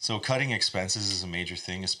 So cutting expenses is a major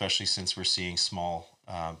thing, especially since we're seeing small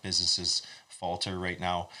businesses falter right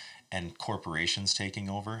now, and corporations taking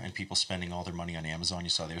over, and people spending all their money on Amazon. You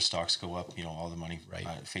saw their stocks go up, all the money. Right.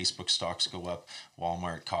 Facebook stocks go up,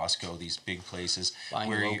 Walmart, Costco, these big places buying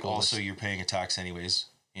where you're paying a tax anyways,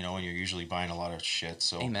 and you're usually buying a lot of shit.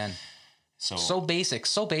 So amen. So basic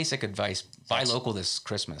advice. Buy local this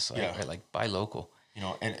Christmas. Right? Like buy local.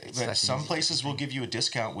 But some places will give you a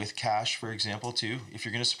discount with cash, for example, too. If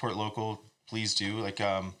you're going to support local, please do. Like,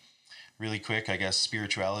 really quick, I guess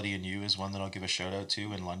Spirituality and You is one that I'll give a shout out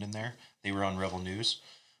to in London there. They were on Rebel News.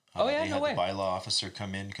 They had the bylaw officer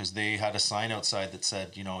come in because they had a sign outside that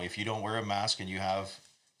said, if you don't wear a mask and you have...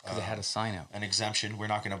 Because they had a sign out. An exemption, we're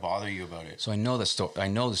not going to bother you about it. So I know the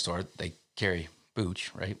store. They carry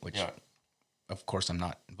Booch, right? Which, of course, I'm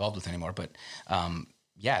not involved with anymore, but...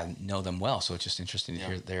 know them well, so it's just interesting to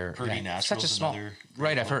hear their such a small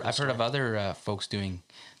right. I've heard of other folks doing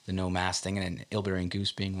the no mask thing, and Ilberry and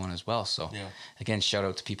Goose being one as well. So again, shout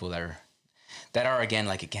out to people that are again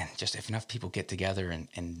just if enough people get together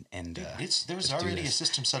and there's already a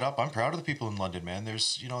system set up. I'm proud of the people in London, man.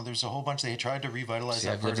 There's a whole bunch. They tried to revitalize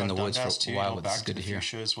that. I've lived in the woods for a while, but it's good to hear.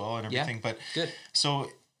 As well and everything, but good. So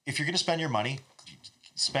if you're going to spend your money,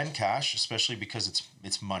 spend cash, especially because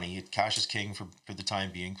it's money. Cash is king for the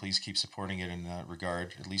time being. Please keep supporting it in that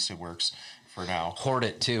regard. At least it works for now. Hoard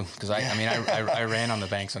it too, because I ran on the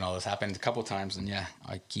banks when all this happened a couple times, and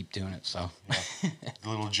I keep doing it. So the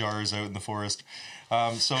little jars out in the forest.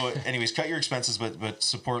 So anyways, cut your expenses, but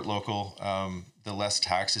support local. The less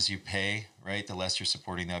taxes you pay, right, the less you're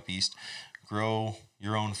supporting that beast. Grow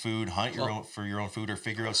your own food, hunt your own food, or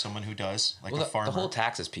figure out someone who does, like a farmer. The whole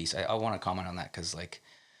taxes piece, I want to comment on that because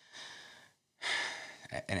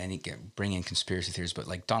and bring in conspiracy theories, but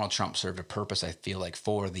Donald Trump served a purpose, I feel like,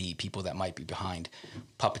 for the people that might be behind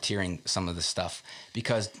puppeteering some of this stuff,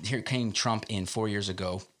 because here came Trump in 4 years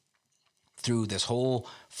ago through this whole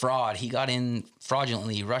fraud. He got in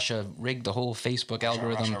fraudulently. Russia rigged the whole Facebook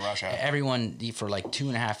algorithm. Russia. Everyone for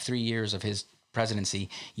 2.5, 3 years of his presidency,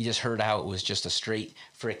 you just heard how it was just a straight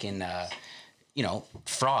freaking,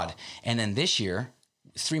 fraud. And then this year,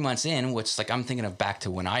 3 months in, which I'm thinking of back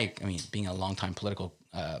to when being a longtime political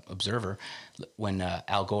observer, when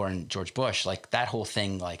Al Gore and George Bush, that whole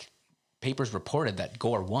thing, papers reported that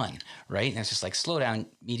Gore won, right? And it's just slow down,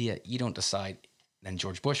 media, you don't decide, then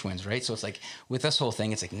George Bush wins, right? So it's with this whole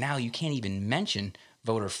thing, it's now you can't even mention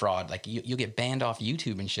voter fraud. You'll get banned off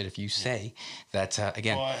YouTube and shit if you say that,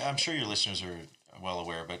 again. Well, I'm sure your listeners are well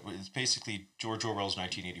aware, but it's basically George Orwell's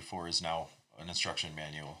 1984 is now an instruction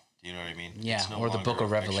manual. You know what I mean? Yeah, or the Book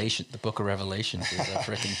of Revelation. The Book of Revelations is a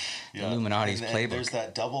freaking Illuminati's playbook. There's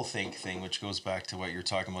that double think thing, which goes back to what you were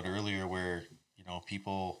talking about earlier, where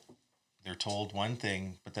people, they're told one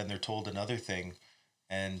thing, but then they're told another thing,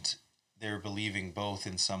 and they're believing both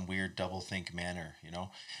in some weird double think manner.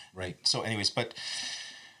 Right. So, anyways, but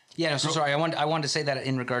sorry. I wanted to say that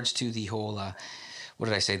in regards to the whole. What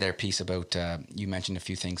did I say there? Piece about you mentioned a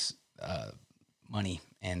few things, money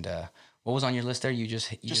and. What was on your list there? You just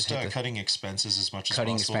hit cutting expenses as much as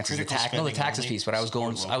cutting possible. Expenses. The taxes piece. But I was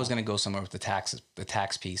going to go somewhere with the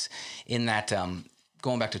tax piece. In that,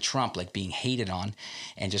 going back to Trump, being hated on,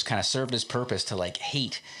 and just kind of served his purpose to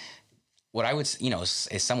hate. What I would, is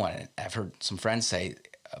somewhat. I've heard some friends say,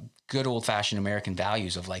 good old fashioned American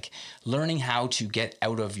values of learning how to get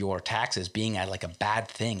out of your taxes being a bad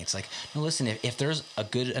thing. It's no, listen. If there's a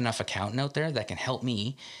good enough accountant out there that can help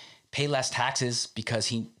me pay less taxes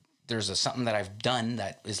because there's something that I've done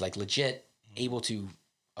that is legit able to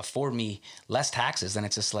afford me less taxes, then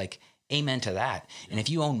it's just like, amen to that. And if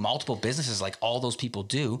you own multiple businesses like all those people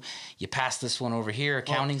do, you pass this one over here.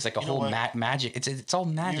 Accounting's like a whole magic. It's all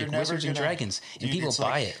magic, wizards and dragons, and people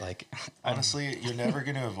buy it. Like honestly, you're never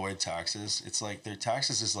going to avoid taxes. It's like their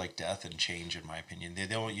taxes is like death and change, in my opinion. They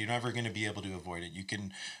don't. You're never going to be able to avoid it. You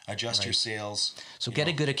can adjust your sales. So get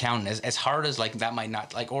a good accountant. As hard as like that might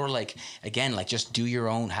not like, or like again, like just do your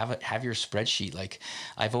own. Have your spreadsheet. Like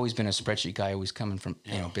I've always been a spreadsheet guy. Always coming from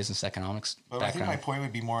business economics. But background. I think my point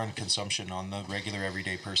would be more on consumption on the regular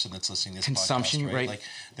everyday person that's listening to this consumption, podcast, right? Like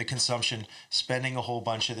the consumption, spending a whole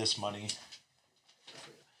bunch of this money,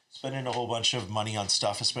 spending a whole bunch of money on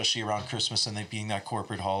stuff, especially around Christmas and it being that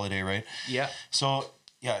corporate holiday, right? Yeah. So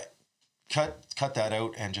yeah, cut that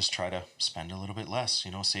out and just try to spend a little bit less,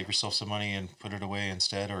 save yourself some money and put it away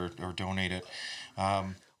instead or donate it.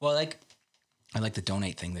 Well, I like the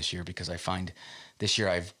donate thing this year because I find this year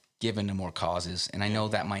I've given to more causes. And I know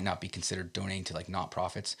that might not be considered donating to like not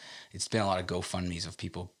profits. It's been a lot of GoFundMes of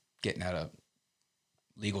people getting out of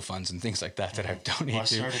legal funds and things like that I've donated I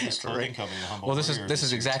started this clothing company. Well, this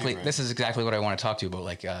is exactly what I want to talk to you about.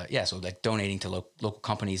 Like, so like donating to local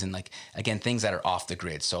companies and like, again, things that are off the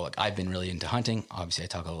grid. So like I've been really into hunting. Obviously I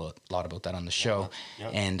talk a lot about that on the show.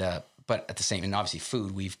 And, but at the same, and obviously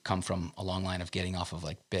food, we've come from a long line of getting off of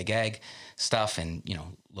like big ag stuff and,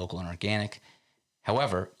 local and organic.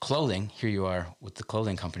 However, clothing, here you are with the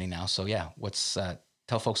clothing company now. So yeah,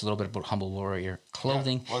 tell folks a little bit about Humble Warrior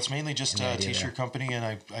Clothing. Yeah. Well, it's mainly just a t-shirt company, and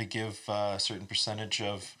I give a certain percentage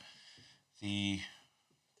of the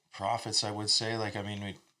profits, I would say. Like, I mean,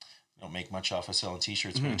 we don't make much off of selling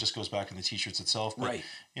t-shirts, but it just goes back in the t-shirts itself. But, right.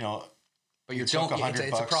 But it's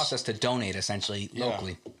a process to donate essentially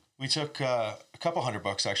locally. We took a couple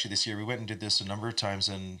 $100 actually this year. We went and did this a number of times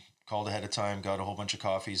and called ahead of time, got a whole bunch of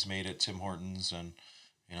coffees made at Tim Hortons, and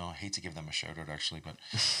I hate to give them a shout out actually, but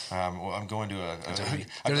I'm going to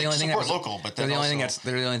they're the only thing that was local, but they're the only thing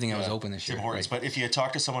that was open this year. Tim Hortons, right? But if you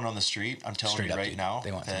talk to someone on the street, I'm telling you right now,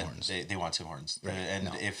 they want Tim Hortons. They want Tim Hortons, right. And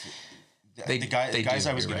no. if the guys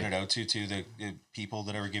I was giving it out to, the people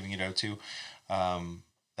that I were giving it out to,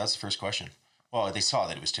 that's the first question. Well, they saw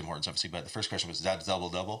that it was Tim Hortons, obviously, but the first question was, "Is that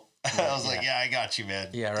double?" I was like, "Yeah, I got you, man.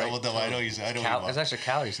 Yeah, right. Double. I know you. I know. There's extra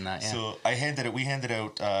calories in that. Yeah. So we handed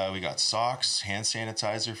out. We got socks, hand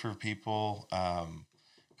sanitizer for people,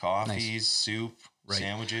 coffees, soup,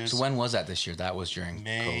 sandwiches. So when was that this year? That was during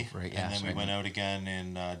May, COVID, right? Yeah. And then we went out again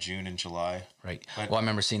in June and July. Right. But, I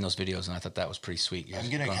remember seeing those videos, and I thought that was pretty sweet.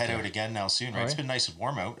 I'm gonna head out again now soon. Right? It's been nice and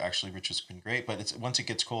warm out actually, which has been great. But once it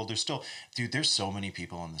gets cold, there's so many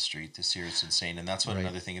people on the street this year. It's insane, and that's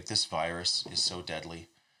another thing. If this virus is so deadly,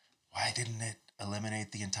 why didn't it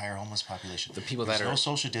eliminate the entire homeless population? The people there's no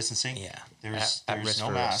social distancing. Yeah. There's no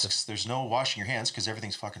masks. There's no washing your hands because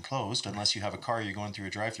everything's fucking closed unless you have a car. You're going through a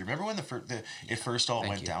drive-through. Remember when it first all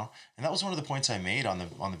went down? And that was one of the points I made on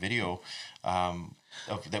the video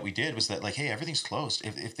that we did was that like, hey, everything's closed.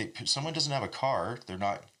 If someone doesn't have a car, they're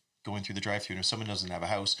not going through the drive-through, and if someone doesn't have a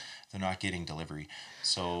house, they're not getting delivery.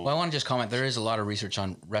 So, well, I want to just comment. There is a lot of research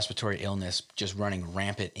on respiratory illness just running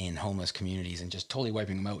rampant in homeless communities and just totally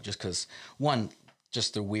wiping them out. Just because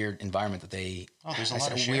just the weird environment that they. Oh, there's a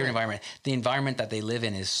lot of weird environment. The environment that they live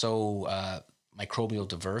in is so microbial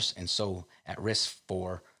diverse and so at risk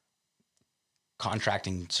for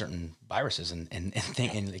contracting certain viruses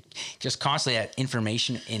and like just constantly at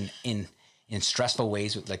information in stressful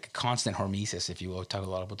ways with like constant hormesis, if you will. Talk a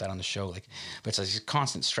lot about that on the show. Like, but it's like just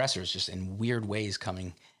constant stressors just in weird ways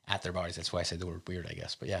coming at their bodies. That's why I said the word weird, I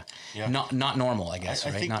guess. But yeah. Not normal, I guess,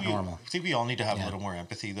 right? Not normal. I think we all need to have a little more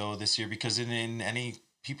empathy though this year, because in any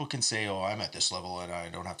people can say, "Oh, I'm at this level and I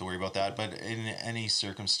don't have to worry about that." But in any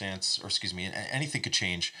circumstance, or excuse me, anything could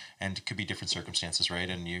change and it could be different circumstances, right?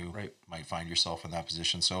 And you might find yourself in that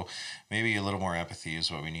position. So maybe a little more empathy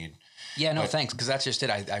is what we need. Yeah, no, thanks. Because that's just it.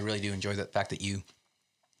 I really do enjoy the fact that you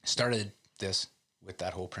started this with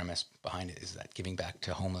that whole premise behind it, is that giving back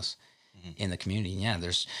to homeless in the community. And yeah,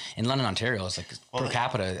 there's in London, Ontario, it's like per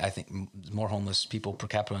capita, I think more homeless people per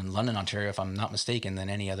capita in London, Ontario, if I'm not mistaken, than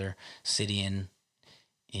any other city in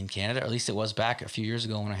Canada, or at least it was back a few years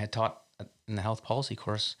ago when I had taught in the health policy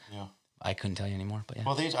course. Yeah. I couldn't tell you anymore, but yeah.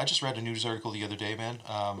 Well, I just read a news article the other day, man.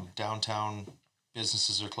 Downtown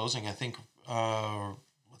businesses are closing. I think,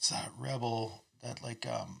 what's that? Rebel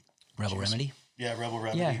Remedy? Yeah, Rebel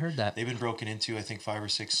Remedy. Yeah, I heard that. They've been broken into, I think, 5 or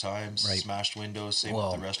 6 times. Right. Smashed windows. Same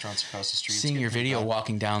with the restaurants across the street. Seeing your video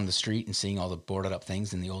walking down the street and seeing all the boarded up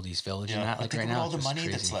things in the old East Village and that, like right now, all the money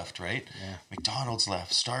that's left, right? Yeah. McDonald's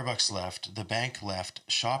left, Starbucks left, the bank left,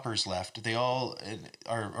 Shoppers left. They all,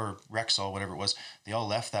 or Rexall, whatever it was, they all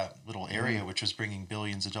left that little area, which was bringing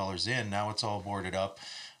billions of dollars in. Now it's all boarded up.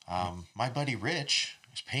 My buddy Rich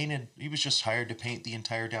he was just hired to paint the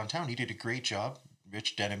entire downtown. He did a great job.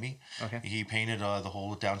 Rich Denemy. Okay. He painted the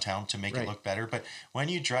whole downtown to make it look better. But when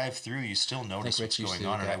you drive through, you still notice what's going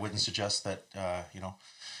on. And I wouldn't suggest that,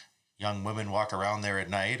 young women walk around there at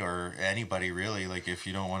night, or anybody really, like if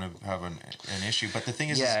you don't want to have an issue. But the thing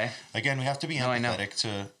is, again, we have to be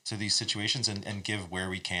empathetic to these situations and give where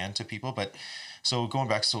we can to people. But so going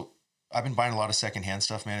back, I've been buying a lot of secondhand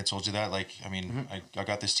stuff, man. I told you that. Like, I mean, I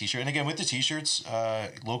got this t-shirt. And again, with the t-shirts,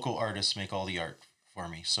 local artists make all the art for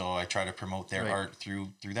me. So I try to promote their art through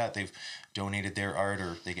that. They've donated their art,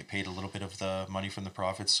 or they get paid a little bit of the money from the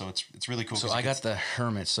profits. So it's really cool. So I got the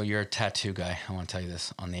Hermit. So you're a tattoo guy. I want to tell you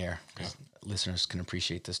this on the air, because listeners can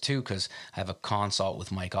appreciate this too, because I have a consult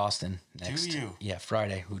with Mike Austin next. Do you? Yeah,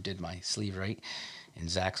 Friday, who did my sleeve, right? And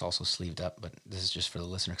Zach's also sleeved up, but this is just for the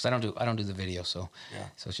listener, because I don't do the video, so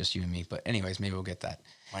it's just you and me. But anyways, maybe we'll get that.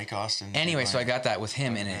 Mike Austin. Anyway, so I got that with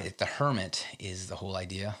him, and the Hermit is the whole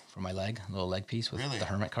idea for my leg, a little leg piece with the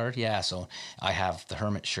Hermit card. Yeah, so I have the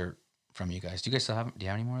Hermit shirt from you guys. Do you guys still have? Do you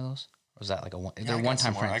have any more of those? Or was that like a one? They're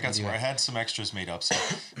one-time print. I got some more. I had some extras made up, so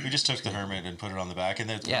we just took the Hermit and put it on the back. And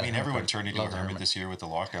then, I mean, everyone turned into a Hermit this year with the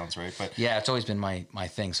lockdowns, right? But yeah, it's always been my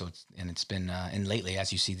thing. So it's been and lately,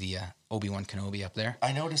 as you see the Obi-Wan Kenobi up there.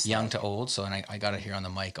 I noticed young to old. So and I got it here on the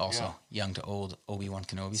mic also. Young to old Obi-Wan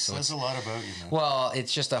Kenobi. So says a lot about you, man. Well,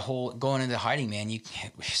 it's just a whole going into hiding, man. You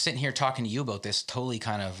sitting here talking to you about this, totally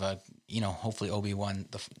kind of hopefully Obi-Wan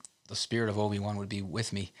the spirit of Obi-Wan would be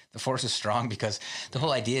with me. The Force is strong, because the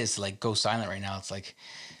whole idea is to like go silent right now. It's like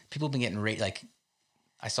people have been getting like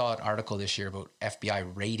I saw an article this year about FBI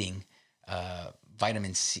raiding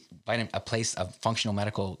vitamin C, a place of functional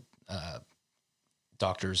medical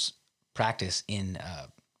doctors practice in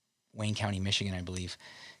Wayne County, Michigan, I believe,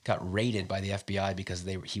 got raided by the FBI because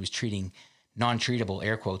he was treating non-treatable,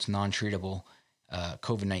 air quotes, non-treatable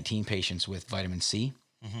COVID-19 patients with vitamin C.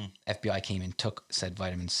 FBI came and took said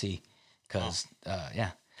vitamin C because,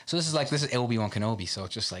 So this is Obi-Wan Kenobi. So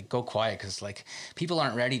it's just like, go quiet, because like people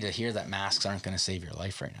aren't ready to hear that masks aren't going to save your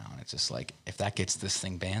life right now. And it's just like, if that gets this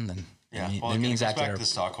thing banned, then it means that back to the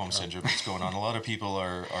Stockholm syndrome that's going on. A lot of people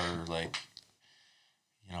are like,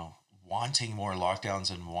 wanting more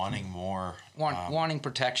lockdowns and wanting more wanting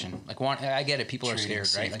protection. Like I get it. People are scared,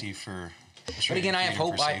 right? Safety but again, I have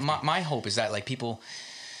hope. My hope is that like people.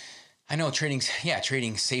 I know trading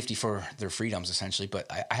safety for their freedoms, essentially,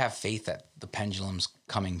 but I have faith that the pendulum's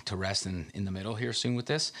coming to rest in the middle here soon with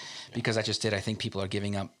this, because I think people are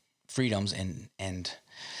giving up freedoms and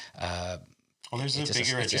there's a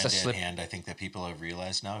bigger agenda at hand, I think, that people have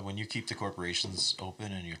realized now. When you keep the corporations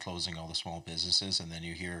open and you're closing all the small businesses, and then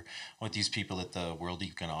you hear what these people at the World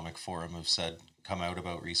Economic Forum have come out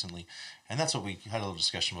about recently, and that's what we had a little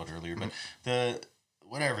discussion about earlier, but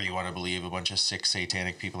whatever you want to believe, a bunch of sick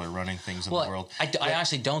satanic people are running things in the world. I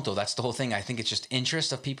honestly don't, though. That's the whole thing. I think it's just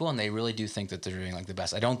interest of people, and they really do think that they're doing like the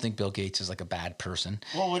best. I don't think Bill Gates is like a bad person.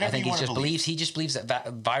 Well, whatever I think he just believes that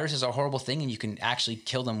viruses are a horrible thing, and you can actually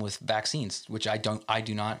kill them with vaccines, which I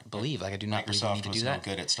do not believe. Like I do not believe you need to do that. Microsoft was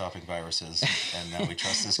no good at stopping viruses, and now we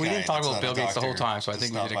trust this guy. We didn't talk about Bill Gates the whole time, so I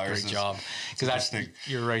think we did a great job. Because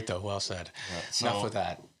you're right, though. Well said. Yeah, enough with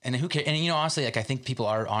that. And who cares? And honestly, like I think people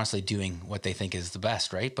are honestly doing what they think is the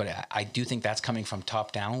best, right? But I do think that's coming from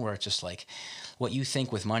top down, where it's just like what you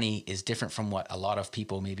think with money is different from what a lot of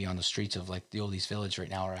people maybe on the streets of like the old East Village right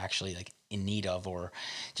now are actually like in need of, or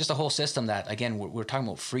just a whole system that, again, we're talking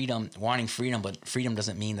about freedom, wanting freedom, but freedom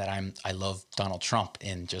doesn't mean that I love Donald Trump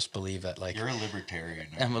and just believe that like you're a libertarian.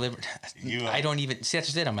 I'm a libertarian. I don't even see,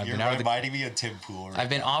 that's just it. You're reminding me of Tim Pool. Right? I've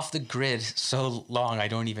been off the grid so long, I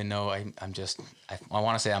don't even know. I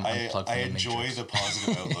want to say I'm unplugged from the Matrix. I enjoy the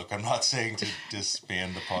positive outlook. I'm not saying to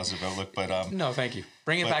disband the positive outlook, but no, thank you.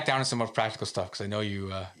 Bring it back down to some more practical stuff, because I know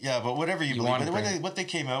you. But whatever you believe, but what they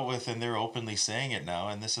came out with, and they're openly saying it now,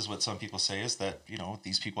 and this is what some people say, is that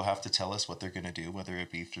these people have to tell us what they're going to do, whether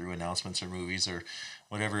it be through announcements or movies or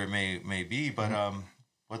whatever it may be. But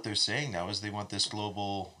what they're saying now is they want this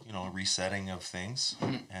global resetting of things,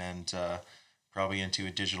 and probably into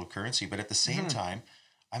a digital currency. But at the same time,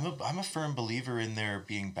 I'm a firm believer in there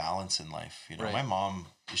being balance in life. My mom,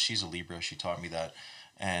 she's a Libra. She taught me that,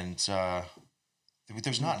 and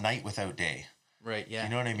there's not night without day. Right. Yeah. You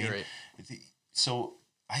know what I mean? Right. So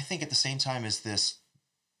I think at the same time as this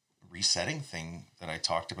resetting thing that I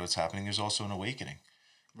talked about is happening, there's also an awakening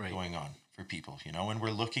going on for people, you know, and we're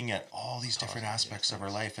looking at all these different aspects of our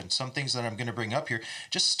life, and some things that I'm going to bring up here.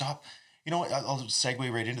 Just stop, you know what, I'll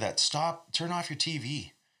segue right into that. Turn off your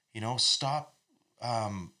TV, you know, stop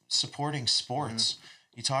supporting sports.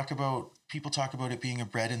 People talk about it being a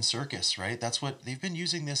bread and circus, right? That's what they've been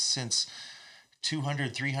using this since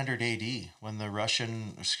 200, 300 AD when the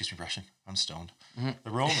Russian, I'm stoned. The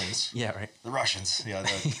Romans. Yeah, right. The Russians. Yeah.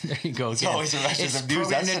 There you go. It's always the Russians. It's That's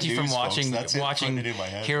prevented you from watching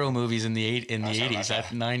head. hero movies in the 80s,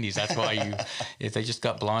 90s. That's why if they just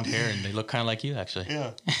got blonde hair and they look kind of like you, actually.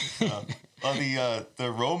 Yeah.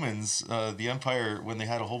 The Romans, the empire, when they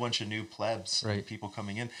had a whole bunch of new plebs, people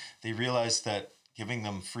coming in, they realized that giving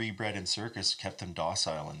them free bread and circus kept them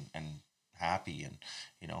docile and happy and,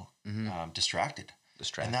 you know, distracted.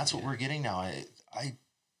 And that's what we're getting now.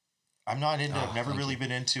 I'm not into, I've never really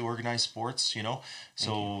been into organized sports, you know,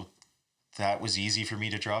 so that was easy for me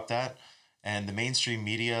to drop that. And the mainstream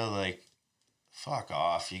media, like, fuck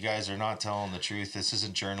off. You guys are not telling the truth. This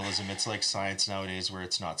isn't journalism. It's like science nowadays where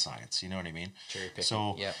it's not science. You know what I mean? Cherry picking.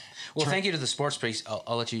 So, yeah. Well, thank you to the sports piece.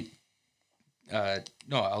 I'll let you.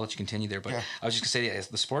 I'll let you continue there. But I was just gonna say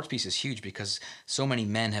the sports piece is huge because so many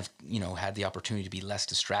men have, you know, had the opportunity to be less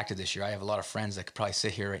distracted this year. I have a lot of friends that could probably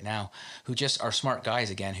sit here right now who just are smart guys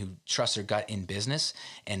again, who trust their gut in business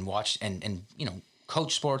and watch and you know,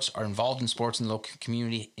 coach sports, are involved in sports in the local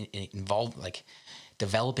community, involved like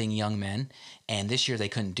developing young men. And this year they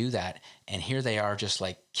couldn't do that. And here they are just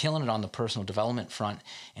like killing it on the personal development front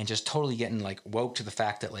and just totally getting like woke to the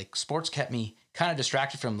fact that like sports kept me kind of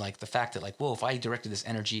distracted from like the fact that like, whoa, if I directed this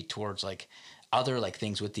energy towards like other like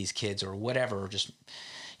things with these kids or whatever, or just,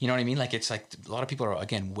 you know what I mean? Like, it's like a lot of people are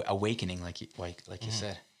again awakening, like you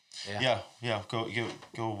said. Yeah. Go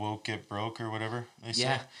woke, get broke or whatever they say.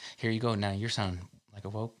 Yeah. Here you go. Now you're sounding like a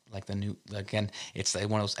woke, like the new, again, it's like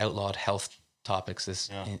one of those outlawed health topics in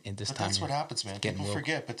this but time. That's what happens, man. People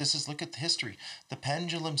forget, but look at the history. The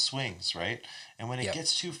pendulum swings, right? And when it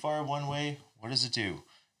gets too far one way, what does it do?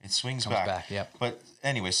 It swings back. But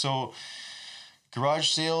anyway, so garage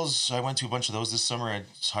sales, I went to a bunch of those this summer. I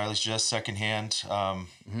highly suggest secondhand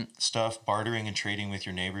stuff. Bartering and trading with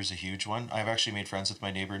your neighbor is a huge one. I've actually made friends with my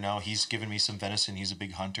neighbor now. He's given me some venison. He's a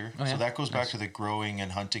big hunter. So that goes back to the growing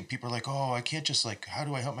and hunting. People are like, oh, I can't just like, how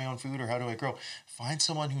do I hunt my own food or how do I grow? Find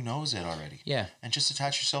someone who knows it already. Yeah. And just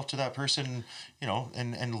attach yourself to that person, you know,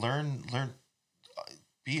 and learn,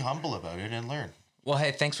 be humble about it and learn. Well, hey,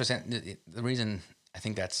 thanks for saying. The reason I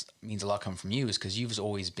think that means a lot coming from you is because you've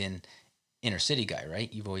always been inner city guy,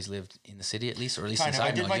 right? You've always lived in the city, at least, or at least kind of.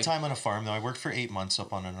 I did my time on a farm, though. I worked for 8 months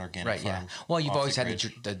up on an organic farm. Yeah. Well, you've always had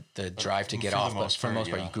the drive to get off, but for the most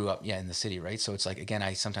part, you grew up, in the city, right? So it's like, again,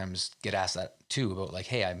 I sometimes get asked that too about like,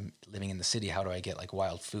 hey, I'm living in the city. How do I get like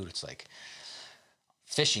wild food? It's like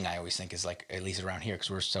fishing. I always think is like, at least around here, because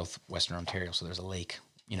we're southwestern Ontario, so there's a lake.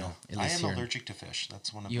 You know, at least I am allergic to fish.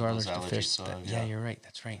 That's one of those allergic allergies. To fish, so, yeah, you're right.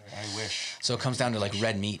 That's right. I wish. So it comes down to like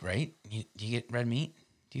red meat, right? Do you get red meat?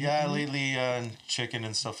 Lately chicken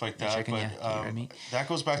and stuff like that. Chicken, but red meat. That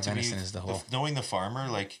goes back to me is the whole... knowing the farmer.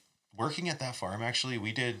 Like working at that farm, actually,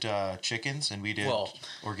 we did chickens and we did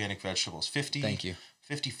organic vegetables.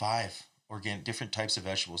 55 organic different types of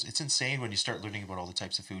vegetables. It's insane when you start learning about all the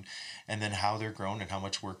types of food and then how they're grown and how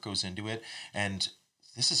much work goes into it. And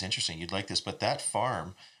this is interesting. You'd like this, but that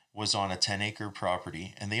farm was on a 10-acre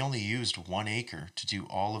property and they only used 1 acre to do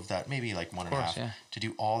all of that, maybe like one and a half, to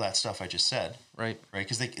do all that stuff I just said. Right.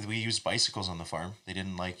 Because we used bicycles on the farm. They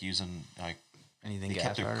didn't like using like anything. They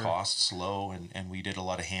kept their costs low and we did a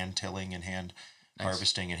lot of hand tilling and hand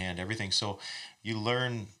harvesting and hand everything. So you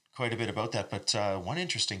learn quite a bit about that. But one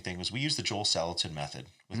interesting thing was we used the Joel Salatin method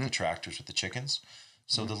with the tractors, with the chickens.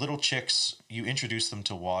 So the little chicks, you introduce them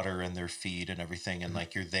to water and their feed and everything. And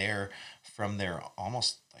like, you're there from their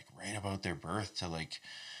almost like right about their birth to like,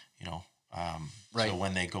 you know, so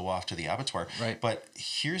when they go off to the abattoir. Right. But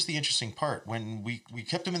here's the interesting part. When we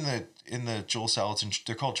kept them in the Joel Salatin,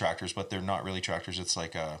 they're called tractors, but they're not really tractors. It's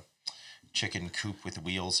like a chicken coop with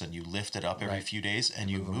wheels and you lift it up every few days and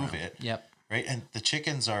you move it. Yep. Right. And the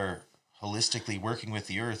chickens are holistically working with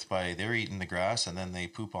the earth they're eating the grass and then they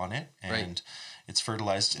poop on it and it's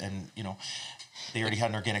fertilized and, you know, they already had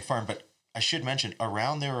an organic farm. But I should mention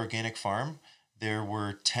around their organic farm, there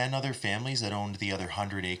were 10 other families that owned the other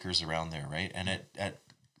 100 acres around there. Right. And at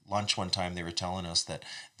lunch one time, they were telling us that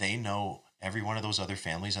they know every one of those other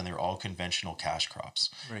families, and they're all conventional cash crops.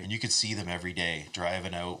 Right. And you could see them every day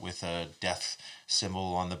driving out with a death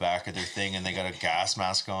symbol on the back of their thing, and they got a gas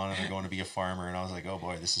mask on, and they're going to be a farmer. And I was like, oh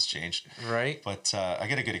boy, this has changed. Right. But I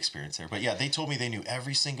get a good experience there. But yeah, they told me they knew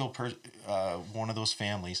every single one of those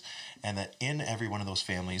families, and that in every one of those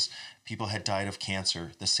families, people had died of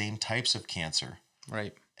cancer, the same types of cancer.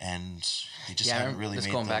 Right. And they just haven't really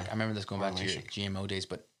made I remember this going back to your GMO days,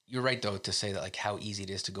 but you're right though to say that like how easy it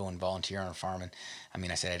is to go and volunteer on a farm. And I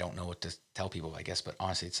mean, I said I don't know what to tell people, I guess, but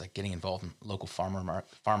honestly, it's like getting involved in local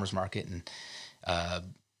farmers market and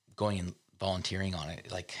going and volunteering on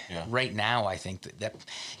it. Like right now, I think that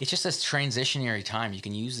it's just this transitionary time. You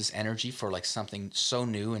can use this energy for like something so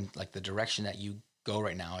new, and like the direction that you go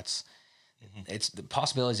right now, it's the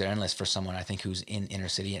possibilities are endless for someone, I think, who's in inner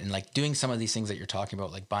city and like doing some of these things that you're talking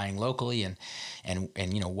about, like buying locally and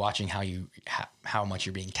you know, watching how much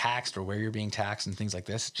you're being taxed or where you're being taxed and things like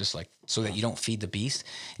this, just like so that you don't feed the beast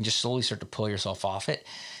and just slowly start to pull yourself off it.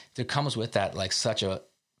 There comes with that like such a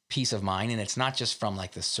peace of mind, and it's not just from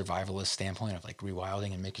like the survivalist standpoint of like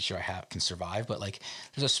rewilding and making sure I can survive, but like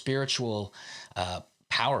there's a spiritual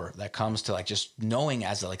power that comes to like just knowing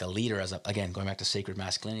as a leader, again going back to sacred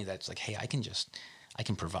masculinity, that's like, hey, I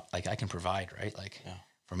can provide, right? Like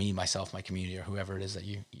for me, myself, my community, or whoever it is that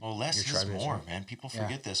you less is more, man. People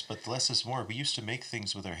forget this, but less is more. We used to make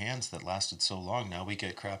things with our hands that lasted so long. Now we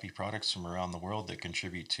get crappy products from around the world that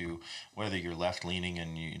contribute to, whether you're left leaning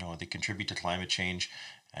and you know they contribute to climate change,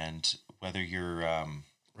 and whether you're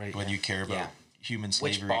whether you care about human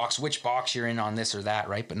slavery, which box you're in on this or that,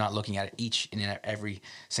 right? But not looking at each and every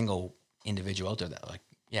single individual out there that like,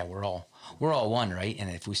 yeah, we're all one, right? And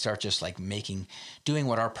if we start just like doing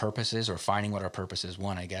what our purpose is, or finding what our purpose is,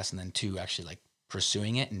 one, I guess, and then two, actually like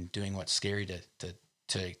pursuing it and doing what's scary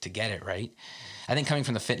to get it right. I think coming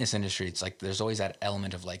from the fitness industry, it's like there's always that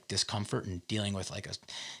element of like discomfort and dealing with like it's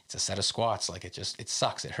a set of squats, like it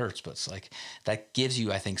sucks, it hurts, but it's like that gives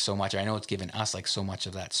you, I think, so much. I know it's given us like so much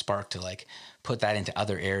of that spark to like put that into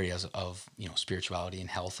other areas of, you know, spirituality and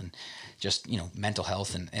health and just, you know, mental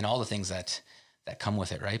health and all the things that come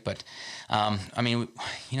with it, right? But I mean,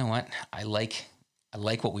 you know what, I like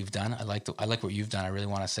what we've done. I like what you've done. I really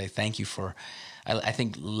want to say thank you for, I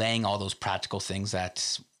think, laying all those practical things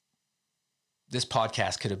that this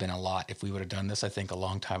podcast could have been a lot if we would have done this, I think, a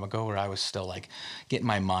long time ago, where I was still like getting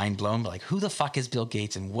my mind blown, like who the fuck is Bill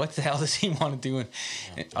Gates and what the hell does he want to do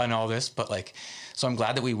and all this. But like, so I'm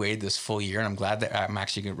glad that we waited this full year, and I'm glad that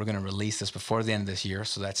we're going to release this before the end of this year.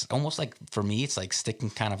 So that's almost like, for me, it's like sticking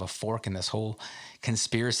kind of a fork in this whole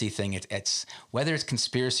conspiracy thing. It's whether it's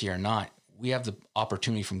conspiracy or not, we have the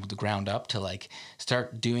opportunity from the ground up to like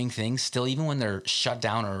start doing things still, even when they're shut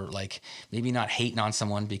down, or like maybe not hating on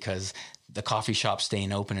someone because the coffee shop's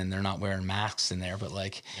staying open and they're not wearing masks in there. But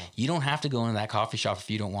like, you don't have to go into that coffee shop if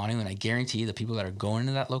you don't want to. And I guarantee you the people that are going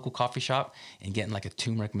into that local coffee shop and getting like a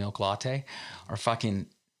turmeric milk latte are fucking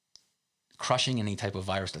crushing any type of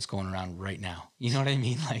virus that's going around right now. You know what I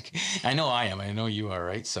mean? Like, I know I am. I know you are,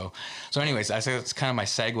 right? So anyways, I say that's kind of my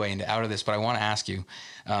segue into out of this. But I want to ask you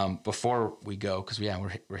before we go, because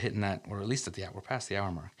we're hitting that, or at least we're past the hour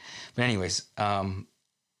mark. But anyways,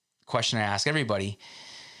 question I ask everybody,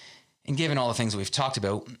 and given all the things that we've talked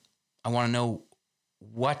about, I want to know,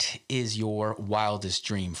 what is your wildest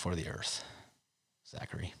dream for the earth,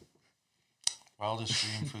 Zachary? Wildest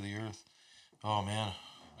dream for the earth. Oh man.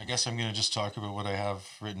 I guess I'm going to just talk about what I have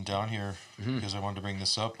written down here because I wanted to bring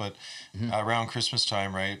this up. But around Christmas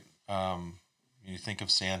time, right? You think of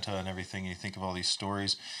Santa and everything. You think of all these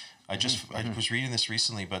stories. I was reading this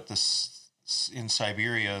recently, but in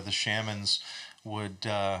Siberia, the shamans would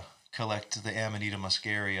collect the Amanita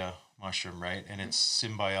muscaria mushroom, right? And it's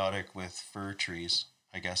symbiotic with fir trees,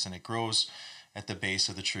 I guess, and it grows at the base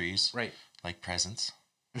of the trees, right? Like presents.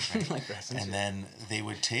 Right? And then they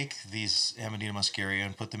would take these Amanita muscaria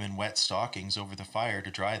and put them in wet stockings over the fire to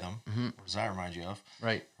dry them. What does that remind you of?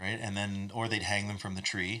 Right. And then, or they'd hang them from the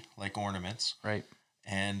tree like ornaments. Right.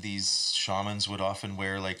 And these shamans would often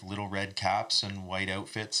wear like little red caps and white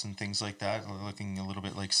outfits and things like that, looking a little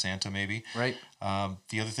bit like Santa maybe. Right.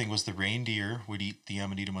 The other thing was the reindeer would eat the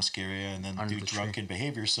Amanita muscaria and then do drunken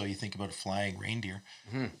behavior. So you think about a flying reindeer.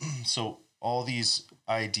 So all these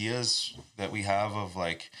ideas that we have of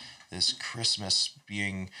like this Christmas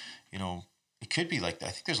being, you know, it could be like, I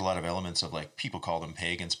think there's a lot of elements of like, people call them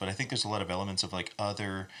pagans, but I think there's a lot of elements of like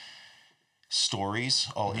other stories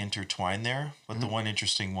all intertwined there. But the one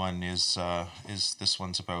interesting one is this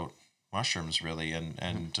one's about mushrooms really.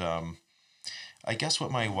 And I guess what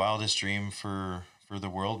my wildest dream for the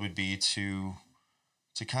world would be to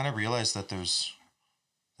kind of realize that there's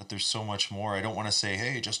But there's so much more. I don't want to say,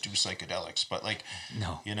 hey, just do psychedelics, but like,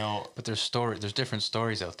 no, you know. But there's different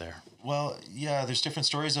stories out there. Well, yeah, there's different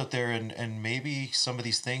stories out there, and maybe some of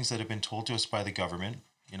these things that have been told to us by the government,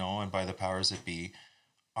 you know, and by the powers that be,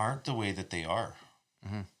 aren't the way that they are.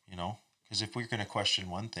 Mm-hmm. You know, because if we're going to question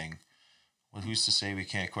one thing, well, who's to say we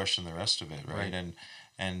can't question the rest of it, right?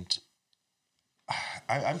 And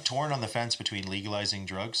I'm torn on the fence between legalizing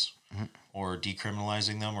drugs or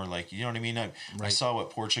decriminalizing them, or like, you know what I mean? I saw what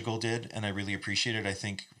Portugal did, and I really appreciate it. I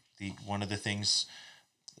think one of the things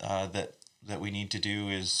that we need to do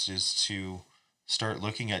is to start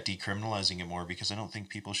looking at decriminalizing it more, because I don't think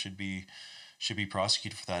people should be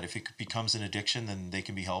prosecuted for that. If it becomes an addiction, then they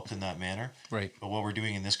can be helped in that manner. Right. But what we're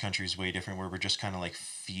doing in this country is way different, where we're just kind of like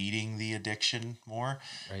feeding the addiction more.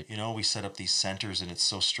 Right. You know, we set up these centers, and it's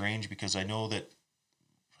so strange because I know that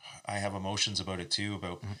I have emotions about it too,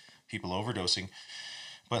 about people overdosing.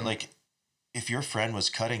 But like, if your friend was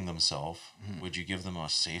cutting themselves, would you give them a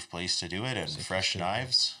safe place to do it and fresh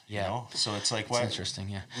knives? Yeah. You know? So it's like, It's interesting.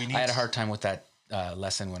 Yeah. I had a hard time with that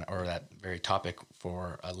lesson or that very topic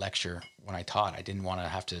for a lecture when I taught. I didn't want to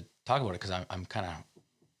have to talk about it because I'm kind of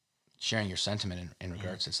sharing your sentiment in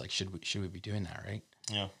regards to, it's like, should we be doing that, right?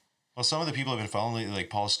 Yeah. Well, some of the people have been following, like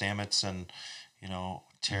Paul Stamets and, you know,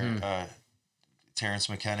 Terrence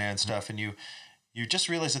McKenna and stuff, and you just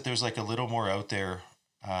realize that there's like a little more out there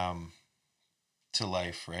to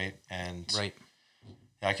life, right? And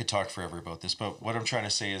I could talk forever about this, but what I'm trying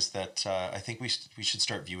to say is that I think we should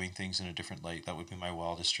start viewing things in a different light. That would be my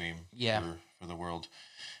wildest dream for the world,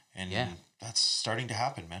 and that's starting to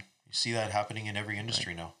happen, man. You see that happening in every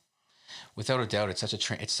industry now. Without a doubt,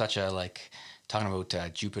 it's such a like talking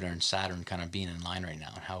about Jupiter and Saturn kind of being in line right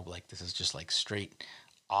now, and how like this is just like straight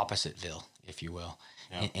oppositeville, if you will,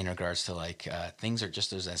 in regards to like things are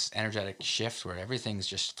just, there's this energetic shift where everything's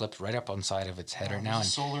just flipped right up on side of its head right now. And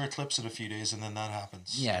solar eclipse in a few days, and then that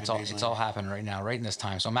happens. Yeah, it's all happening right now, right in this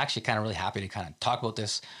time. So I'm actually kind of really happy to kind of talk about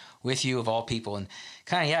this with you, of all people, and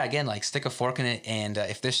kind of again, like stick a fork in it. And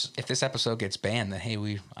if this episode gets banned, then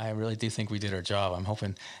hey, I really do think we did our job. I'm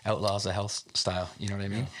hoping Outlaw's a health style. You know what I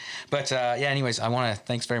mean? Yeah. But anyways, I want to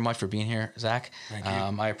thanks very much for being here, Zach. Thank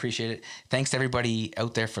you. I appreciate it. Thanks to everybody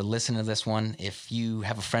out there for listening to this one. If you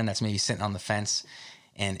have a friend that's maybe sitting on the fence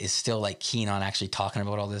and is still like keen on actually talking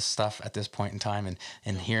about all this stuff at this point in time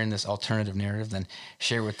and hearing this alternative narrative, then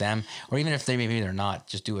share with them. Or even if maybe they're not,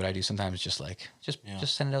 just do what I do sometimes, just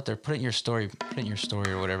send it out there, put it in your story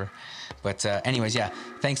or whatever. But anyways,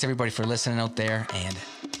 thanks everybody for listening out there, and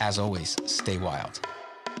as always, stay wild.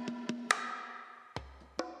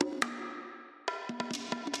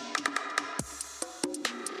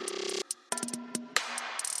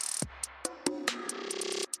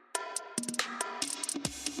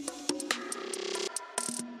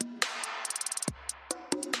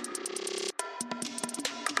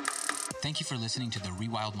 Thank you for listening to the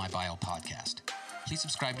Rewild My Bio podcast. Please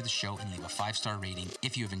subscribe to the show and leave a 5-star rating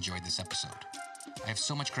if you have enjoyed this episode. I have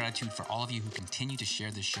so much gratitude for all of you who continue to share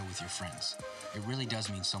this show with your friends. It really does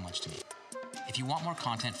mean so much to me. If you want more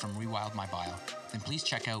content from Rewild My Bio, then please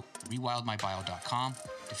check out rewildmybio.com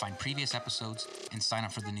to find previous episodes and sign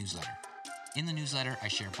up for the newsletter. In the newsletter, I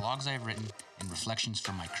share blogs I have written and reflections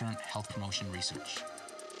from my current health promotion research.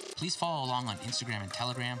 Please follow along on Instagram and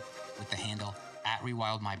Telegram with the handle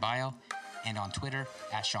 @RewildMyBio and on Twitter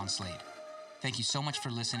 @Sean Slade. Thank you so much for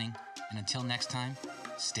listening, and until next time,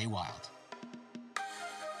 stay wild.